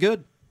 They're pretty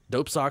good.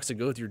 dope socks to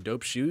go with your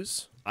dope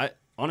shoes. I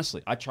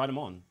tried them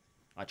on.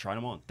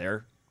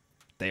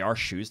 They are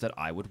shoes that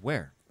I would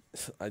wear.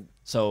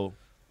 So,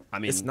 I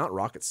mean, It's not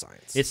rocket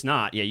science. It's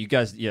not. Yeah, you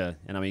guys. Yeah,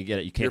 and I mean, you get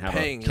it. You can't you're have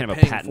paying, a can't you're have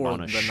a paying patent for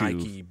on a the shoe.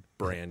 Nike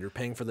brand. You're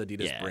paying for the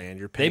Adidas Yeah. brand.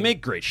 You're They paying.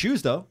 make great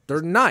shoes though.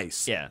 They're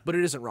nice. Yeah. but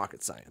it isn't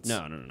rocket science.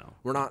 No.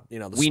 We're not.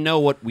 We know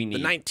what we The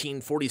need.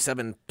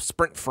 1947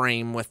 sprint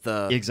frame with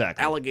the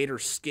Exactly. alligator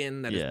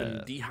skin that has Yeah.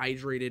 been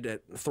dehydrated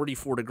at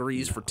 34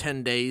 degrees for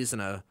 10 days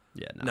and a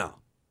Yeah, No,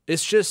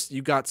 it's just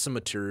you got some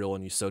material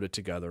and you sewed it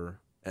together,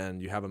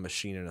 and you have a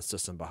machine and a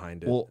system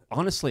behind it. Well,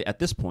 honestly, at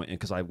this point,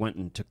 because I went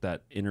and took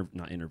that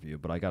not interview,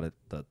 but I got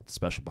the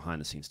special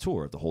behind the scenes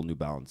tour of the whole New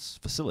Balance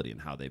facility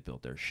and how they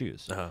built their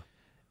shoes. Uh-huh.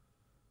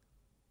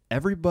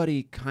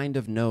 Everybody kind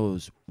of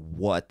knows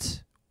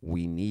what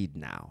we need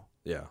now.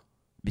 Yeah.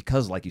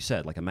 Because, like you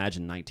said, like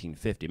imagine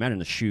 1950. Imagine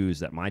the shoes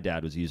that my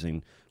dad was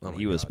using when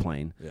he was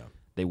playing. Yeah.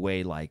 They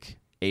weigh like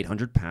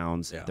 800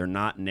 pounds. Yeah. They're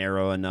not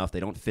narrow enough. They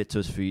don't fit to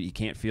his feet. You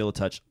can't feel the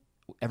touch.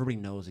 Everybody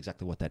knows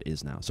exactly what that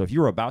is now. So if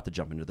you're about to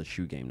jump into the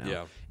shoe game now,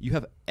 Yeah. you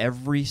have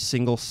every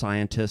single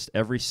scientist,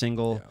 every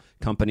single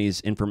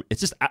company's information.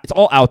 It's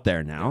all out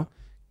there now.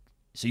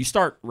 So you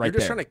start right You're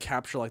just there. trying to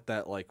capture like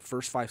that, like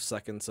first 5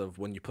 seconds of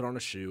when you put on a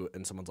shoe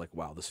and someone's like,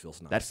 "Wow, this feels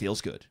nice." That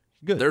feels good.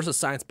 Good. There's a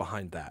science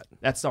behind that.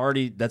 That's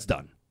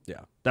done.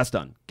 Yeah. That's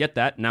done. Get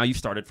that. Now you've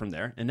started from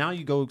there, and now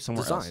you go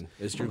somewhere Design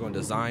else. is you're going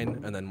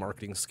design and then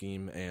marketing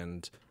scheme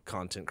and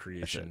content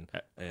creation,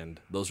 and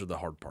those are the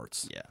hard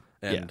parts. Yeah.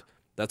 And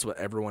that's what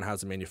everyone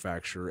has a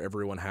manufacturer.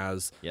 Everyone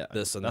has Yeah.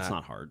 this and That's that.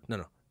 not hard.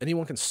 No.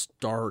 Anyone can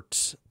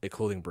start a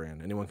clothing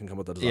brand. Anyone can come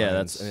up with the Yeah,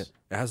 designs. that's- and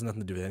it has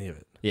nothing to do with any of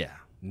it. Yeah.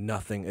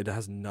 Nothing. It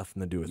has nothing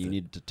to do with You it.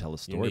 need to tell a You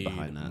story need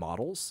behind that.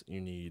 models. You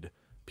need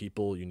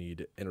people. You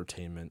need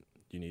entertainment.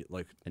 You need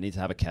like It needs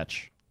to have a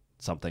catch.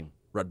 Something.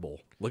 Red Bull.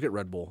 Look at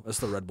Red Bull. That's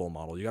the Red Bull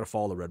model. You got to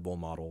follow the Red Bull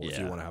model if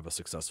you Yeah. want to have a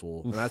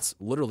successful. And that's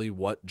literally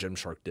what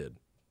Gymshark did.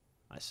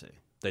 I see.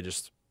 They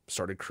just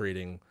started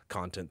creating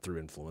content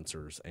through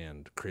influencers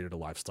and created a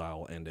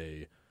lifestyle and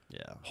a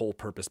whole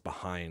purpose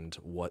behind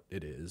what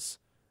it is.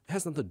 It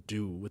has nothing to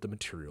do with the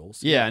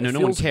materials. Yeah, It no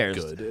one feels cares.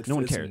 good. No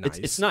one It's cares. nice.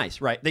 It's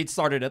nice, right? They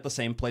started at the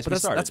same place But we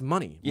started. that's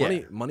money.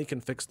 Yeah. Money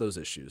can fix those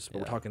issues. But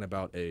we're talking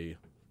about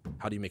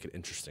how do you make it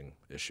interesting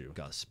issue.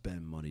 Gotta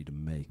spend money to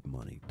make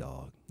money,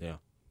 dog. Yeah.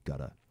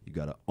 You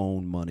gotta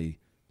own money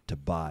to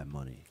buy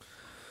money.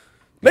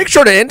 Make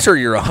sure to enter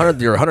your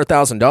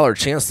 $100,000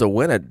 chance to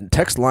win at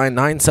text line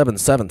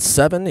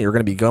 9777. You're going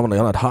to be going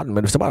on hot and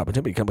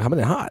coming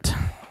in hot.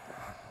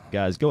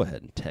 Guys, go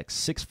ahead and text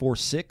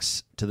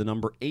 646 to the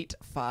number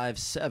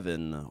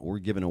 857. We're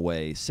giving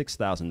away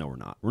 $6,000. No, we're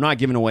not. We're not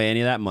giving away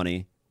any of that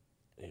money.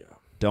 Yeah.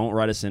 Don't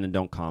write us in and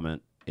don't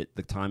comment.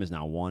 The time is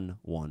now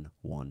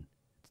 1:11.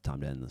 It's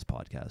time to end this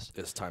podcast.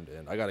 It's time to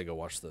end. I got to go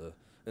watch the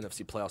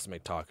NFC playoffs and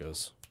make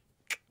tacos.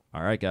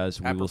 All right, guys.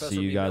 We At will Professor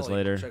see you B. guys Millie,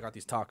 later. Check out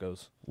these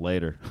tacos.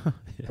 Later.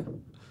 Yeah.